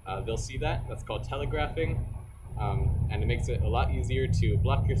 they'll see that. That's called telegraphing, and it makes it a lot easier to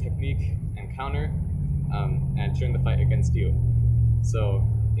block your technique and counter and turn the fight against you. So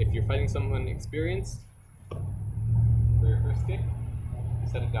if you're fighting someone experienced, for your first kick, you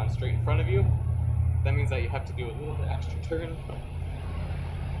set it down straight in front of you. That means that you have to do a little bit extra turn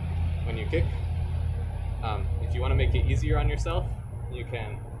when you kick. If you want to make it easier on yourself, you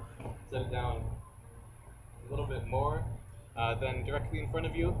can set it down a little bit more than directly in front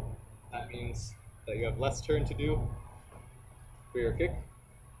of you. That means that you have less turn to do for your kick.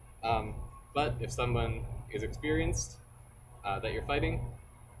 But if someone is experienced that you're fighting,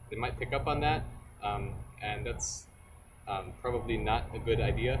 they might pick up on that, and that's probably not a good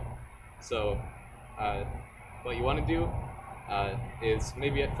idea. So what you want to do is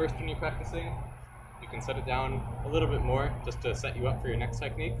maybe at first when you're practicing, you can set it down a little bit more just to set you up for your next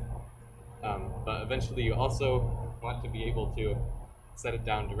technique. But eventually you also want to be able to set it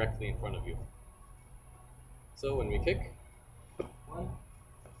down directly in front of you. So when we kick, 1,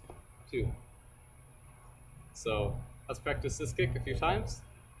 2. So let's practice this kick a few times.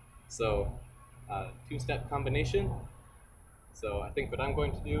 So two-step combination. So I think what I'm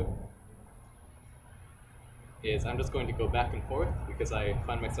going to do is I'm just going to go back and forth because I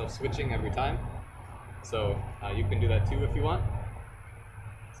find myself switching every time. So you can do that too if you want.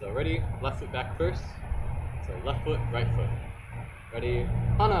 So ready, left foot back first. So left foot, right foot. Ready,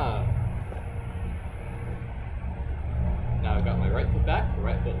 Hana! Now I've got my right foot back,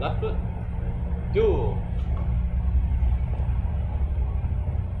 right foot, left foot. Duel.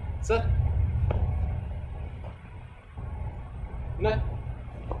 Set. Net.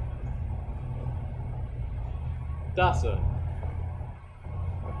 Dasa.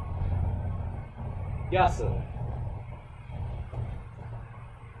 Yasa.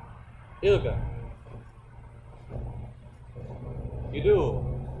 Ilga. Yudu.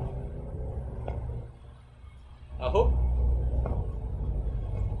 Aho.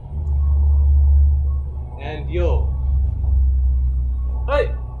 And yo.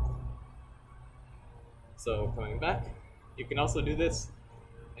 Hey! So coming back, you can also do this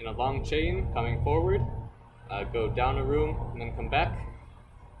in a long chain, coming forward, go down a room, and then come back.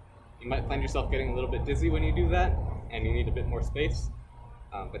 You might find yourself getting a little bit dizzy when you do that, and you need a bit more space,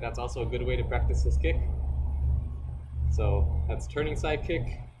 but that's also a good way to practice this kick. So that's turning side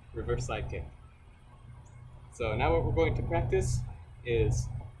kick, reverse side kick. So now what we're going to practice is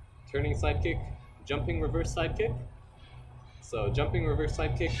turning side kick, jumping reverse side kick. So jumping reverse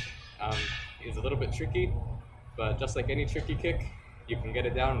side kick is a little bit tricky, but just like any tricky kick, you can get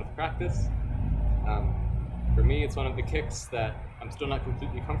it down with practice. For me, it's one of the kicks that I'm still not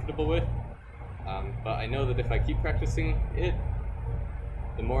completely comfortable with, but I know that if I keep practicing it,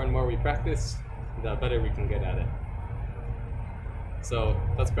 the more and more we practice, the better we can get at it. So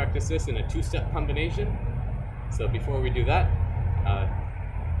let's practice this in a two-step combination. So before we do that,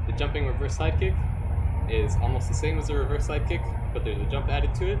 the jumping reverse side kick is almost the same as a reverse side kick, but there's a jump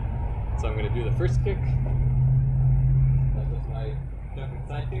added to it. So I'm going to do the first kick. That was my jumping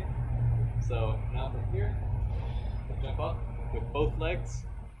side kick. So now from here, I'll jump up with both legs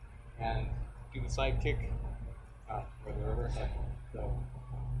and do the side kick, or the reverse side kick. So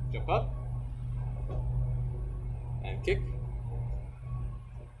jump up and kick.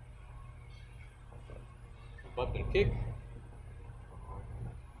 Jump up and kick.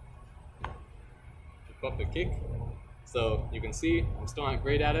 Jump up and kick. So you can see I'm still not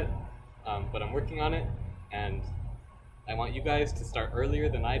great at it, but I'm working on it, and I want you guys to start earlier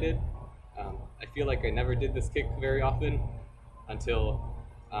than I did. I feel like I never did this kick very often until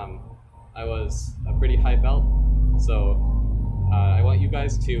I was a pretty high belt. So I want you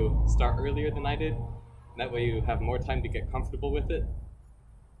guys to start earlier than I did. That way you have more time to get comfortable with it.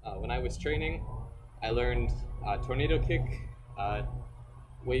 When I was training, I learned tornado kick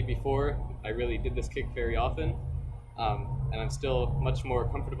way before I really did this kick very often. And I'm still much more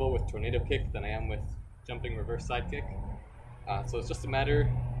comfortable with tornado kick than I am with jumping reverse side kick. So it's just a matter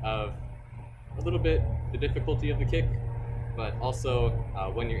of a little bit the difficulty of the kick, but also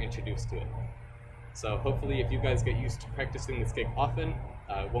when you're introduced to it. So hopefully if you guys get used to practicing this kick often,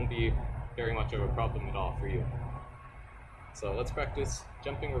 it won't be very much of a problem at all for you. So let's practice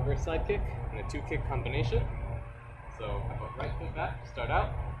jumping reverse side kick in a 2-kick combination. So I put right foot back, start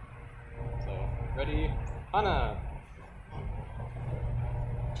out. So ready, hana!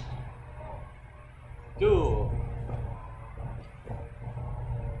 2,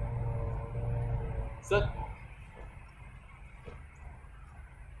 3,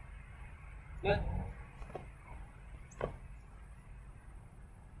 net, 4,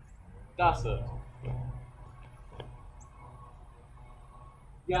 5, 6, 7,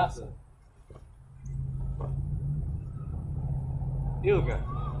 8,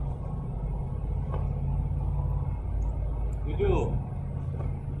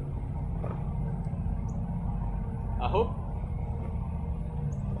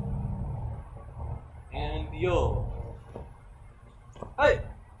 and yo. Hey.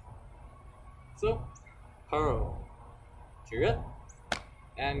 So, Haro, Kirit,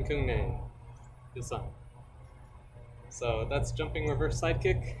 and Kungne. Good son. So that's jumping reverse side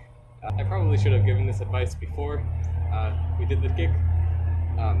kick. I probably should have given this advice before we did the kick,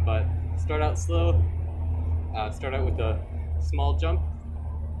 but start out slow. Start out with a small jump,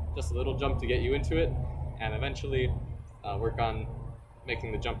 just a little jump to get you into it, and eventually work on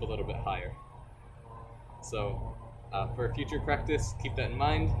making the jump a little bit higher. So for future practice, keep that in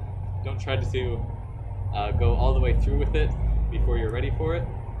mind. Don't try to go all the way through with it before you're ready for it.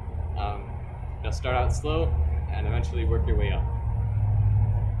 Just start out slow and eventually work your way up.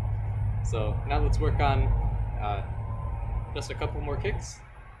 So now let's work on just a couple more kicks.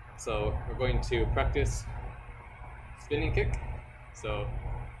 So we're going to practice spinning kick. So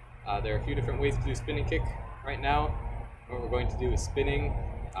there are a few different ways to do spinning kick. Right now, what we're going to do is spinning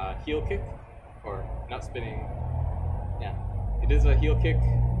heel kick, or not spinning, yeah, it is a heel kick,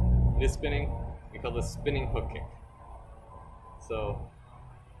 it is spinning. We call this spinning hook kick. So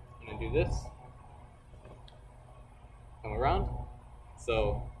I'm going to do this, come around.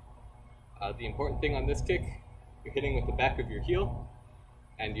 So the important thing on this kick, you're hitting with the back of your heel,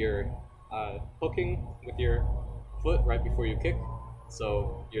 and you're hooking with your foot right before you kick.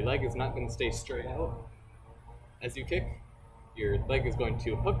 So your leg is not going to stay straight out as you kick. Your leg is going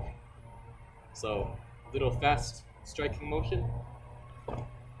to hook. So little fast striking motion.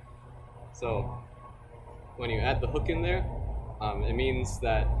 So when you add the hook in there, it means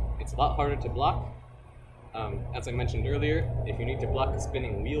that it's a lot harder to block. As I mentioned earlier, if you need to block a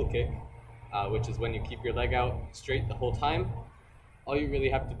spinning wheel kick, which is when you keep your leg out straight the whole time, all you really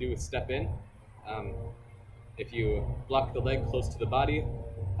have to do is step in. If you block the leg close to the body,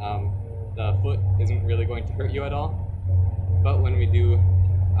 the foot isn't really going to hurt you at all. But when we do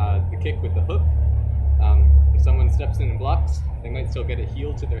the kick with the hook, if someone steps in and blocks, they might still get a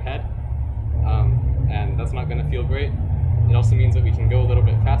heel to their head, and that's not going to feel great. It also means that we can go a little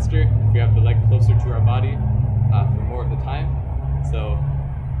bit faster if we have the leg closer to our body for more of the time. So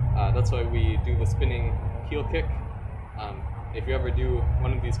that's why we do the spinning heel kick. If you ever do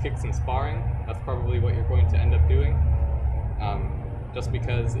one of these kicks in sparring, that's probably what you're going to end up doing, just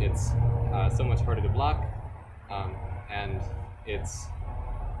because it's so much harder to block, and it's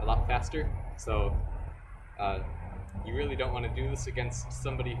a lot faster. So you really don't want to do this against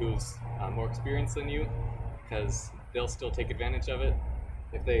somebody who's more experienced than you, because they'll still take advantage of it.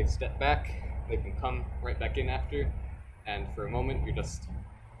 If they step back, they can come right back in after, and for a moment you're just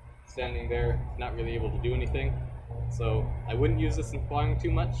standing there, not really able to do anything. So I wouldn't use this in flying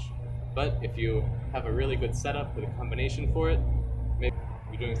too much, but if you have a really good setup with a combination for it, maybe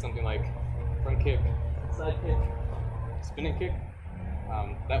you're doing something like front kick, side kick, spinning kick.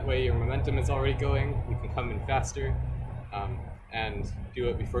 That way your momentum is already going, you can come in faster, and do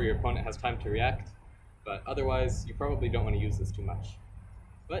it before your opponent has time to react. But otherwise, you probably don't want to use this too much.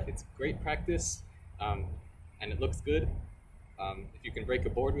 But it's great practice, and it looks good. If you can break a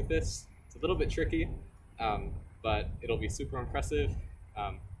board with this, it's a little bit tricky, but it'll be super impressive,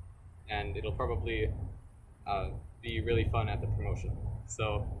 and it'll probably be really fun at the promotion.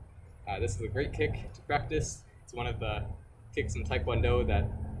 So this is a great kick to practice. It's one of the kicks in Taekwondo that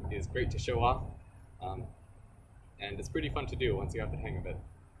is great to show off, and it's pretty fun to do once you have the hang of it.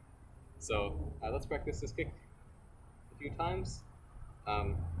 So let's practice this kick a few times.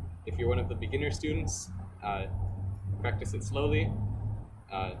 If you're one of the beginner students, practice it slowly.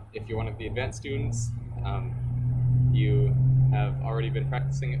 If you're one of the advanced students, you have already been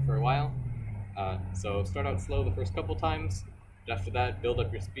practicing it for a while. So start out slow the first couple times, but after that, build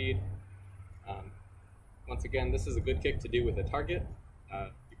up your speed. Once again, this is a good kick to do with a target.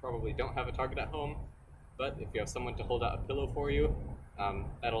 You probably don't have a target at home, but if you have someone to hold out a pillow for you,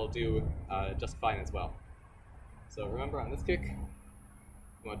 that'll do just fine as well. So remember, on this kick,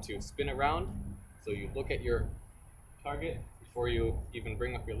 you want to spin around, so you look at your target before you even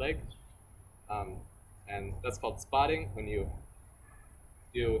bring up your leg. And that's called spotting, when you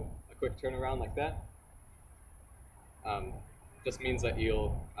do a quick turnaround like that. Just means that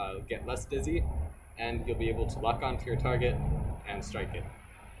you'll get less dizzy, and you'll be able to lock onto your target and strike it.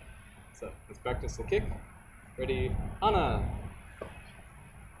 So let's practice the kick. Ready, Hana!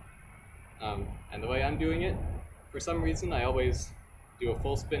 And the way I'm doing it, for some reason I always do a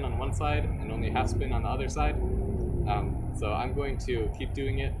full spin on one side and only half spin on the other side. So I'm going to keep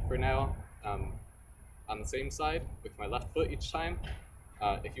doing it for now on the same side with my left foot each time.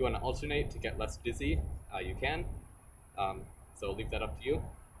 If you want to alternate to get less dizzy, you can. So I'll leave that up to you.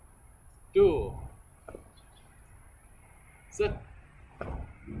 Do. Sit.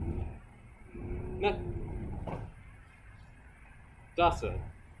 Net. Dasa.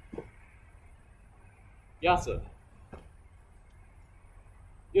 Yasa.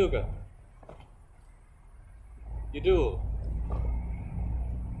 Yoga. Yudul.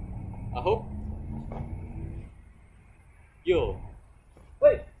 Aho. Yul.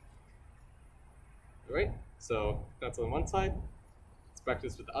 Wait. Alright, so that's on one side. Let's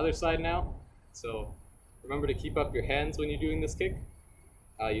practice with the other side now. So remember to keep up your hands when you're doing this kick.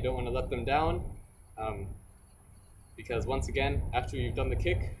 You don't want to let them down, because once again, after you've done the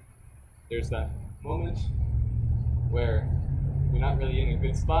kick, there's that moment where you're not really in a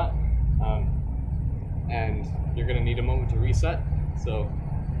good spot, and you're going to need a moment to reset. So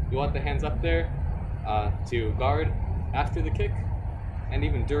you want the hands up there to guard after the kick and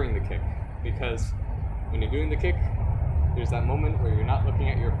even during the kick, because when you're doing the kick, there's that moment where you're not looking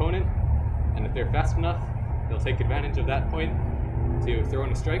at your opponent, and if they're fast enough, they'll take advantage of that point to throw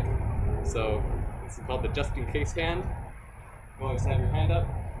in a strike. So this is called the just in case hand. You always have your hand up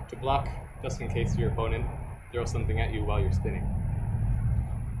to block just in case your opponent throws something at you while you're spinning.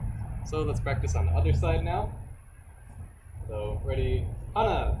 So let's practice on the other side now. So ready,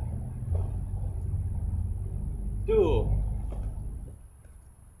 Hana, Do,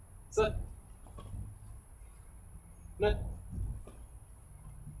 Set, Net,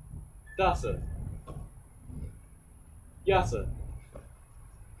 Dasa, Yasa,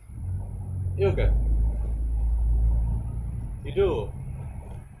 Yoga, Yudul,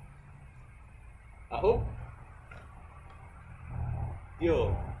 Aho,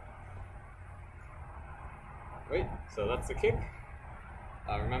 Yul. Right, so that's the kick.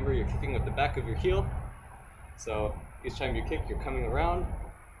 Remember, you're kicking with the back of your heel. So each time you kick, you're coming around,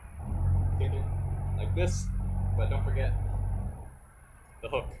 kicking like this, but don't forget the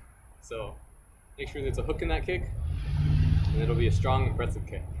hook. So make sure there's a hook in that kick, and it'll be a strong, impressive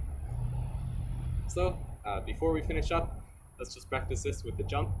kick. So before we finish up, let's just practice this with the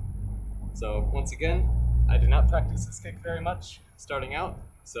jump. So once again, I did not practice this kick very much starting out,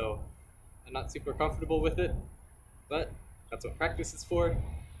 so I'm not super comfortable with it, but that's what practice is for,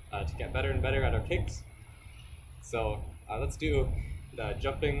 to get better and better at our kicks. So let's do the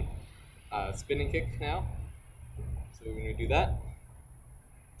jumping spinning kick now. So we're going to do that.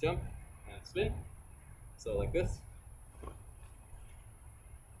 Jump and spin. So like this.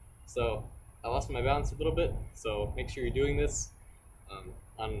 So I lost my balance a little bit, so make sure you're doing this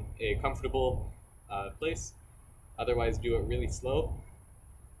on a comfortable place. Otherwise, do it really slow,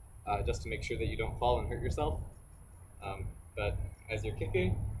 just to make sure that you don't fall and hurt yourself. But as you're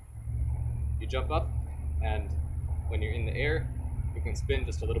kicking, you jump up, and when you're in the air, you can spin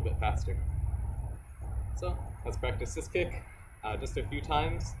just a little bit faster. So let's practice this kick just a few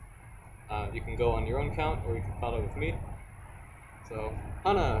times. You can go on your own count, or you can follow with me. So,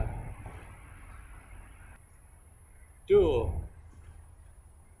 hana, dual,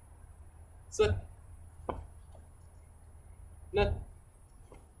 set, net,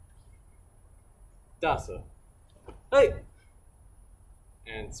 dasa, hey,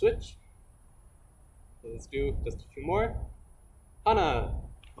 and switch. So let's do just a few more. Hana,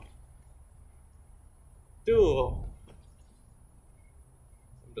 dual.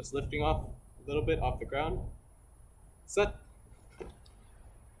 I'm just lifting off a little bit off the ground. Set,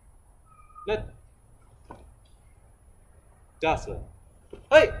 net, dasa,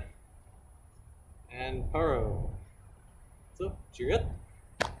 hey, and paro. So, jiret,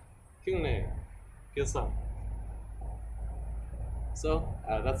 kyungne, gilsam. So,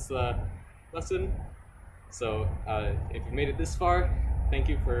 that's the lesson. So, if you made it this far, thank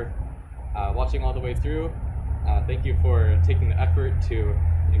you for watching all the way through. Thank you for taking the effort to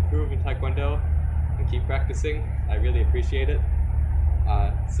improve in Taekwondo and keep practicing. I really appreciate it.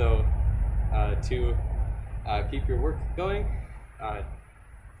 To keep your work going,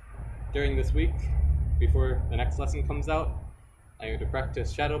 during this week, before the next lesson comes out, I'm going to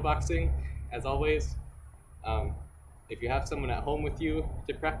practice shadow boxing, as always. If you have someone at home with you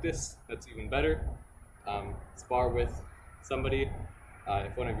to practice, that's even better. Spar with somebody.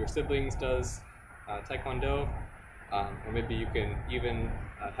 If one of your siblings does Taekwondo, or maybe you can even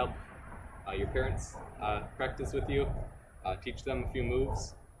help your parents practice with you, teach them a few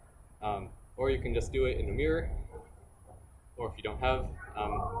moves. Or you can just do it in a mirror, or if you don't have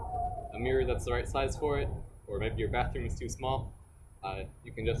a mirror that's the right size for it, or maybe your bathroom is too small,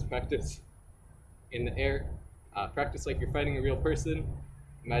 you can just practice in the air. Practice like you're fighting a real person.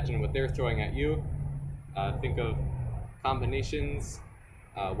 Imagine what they're throwing at you. Think of combinations,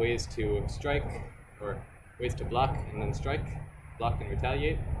 ways to strike, or ways to block and then strike, block and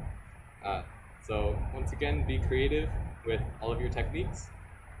retaliate. So once again, be creative with all of your techniques,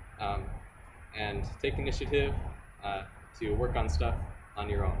 and take initiative to work on stuff on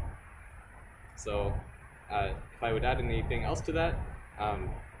your own. So if I would add anything else to that,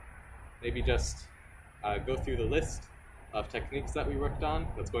 maybe just go through the list of techniques that we worked on.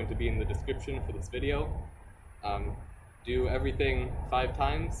 That's going to be in the description for this video. Do everything 5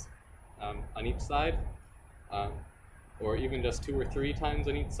 times on each side, or even just 2 or 3 times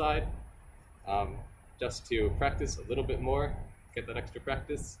on each side, just to practice a little bit more, get that extra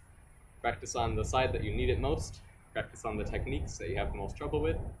practice. Practice on the side that you need it most, practice on the techniques that you have the most trouble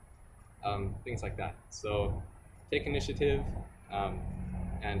with, things like that. So take initiative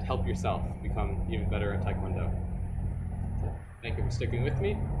and help yourself become even better at Taekwondo. So, thank you for sticking with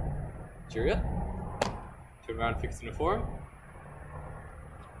me. Cheerio. Turn around, fixed in a form.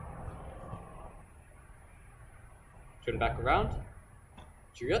 Turn back around.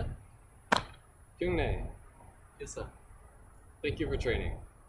 Cheerio. Kyungne. Yes, sir. Thank you for training.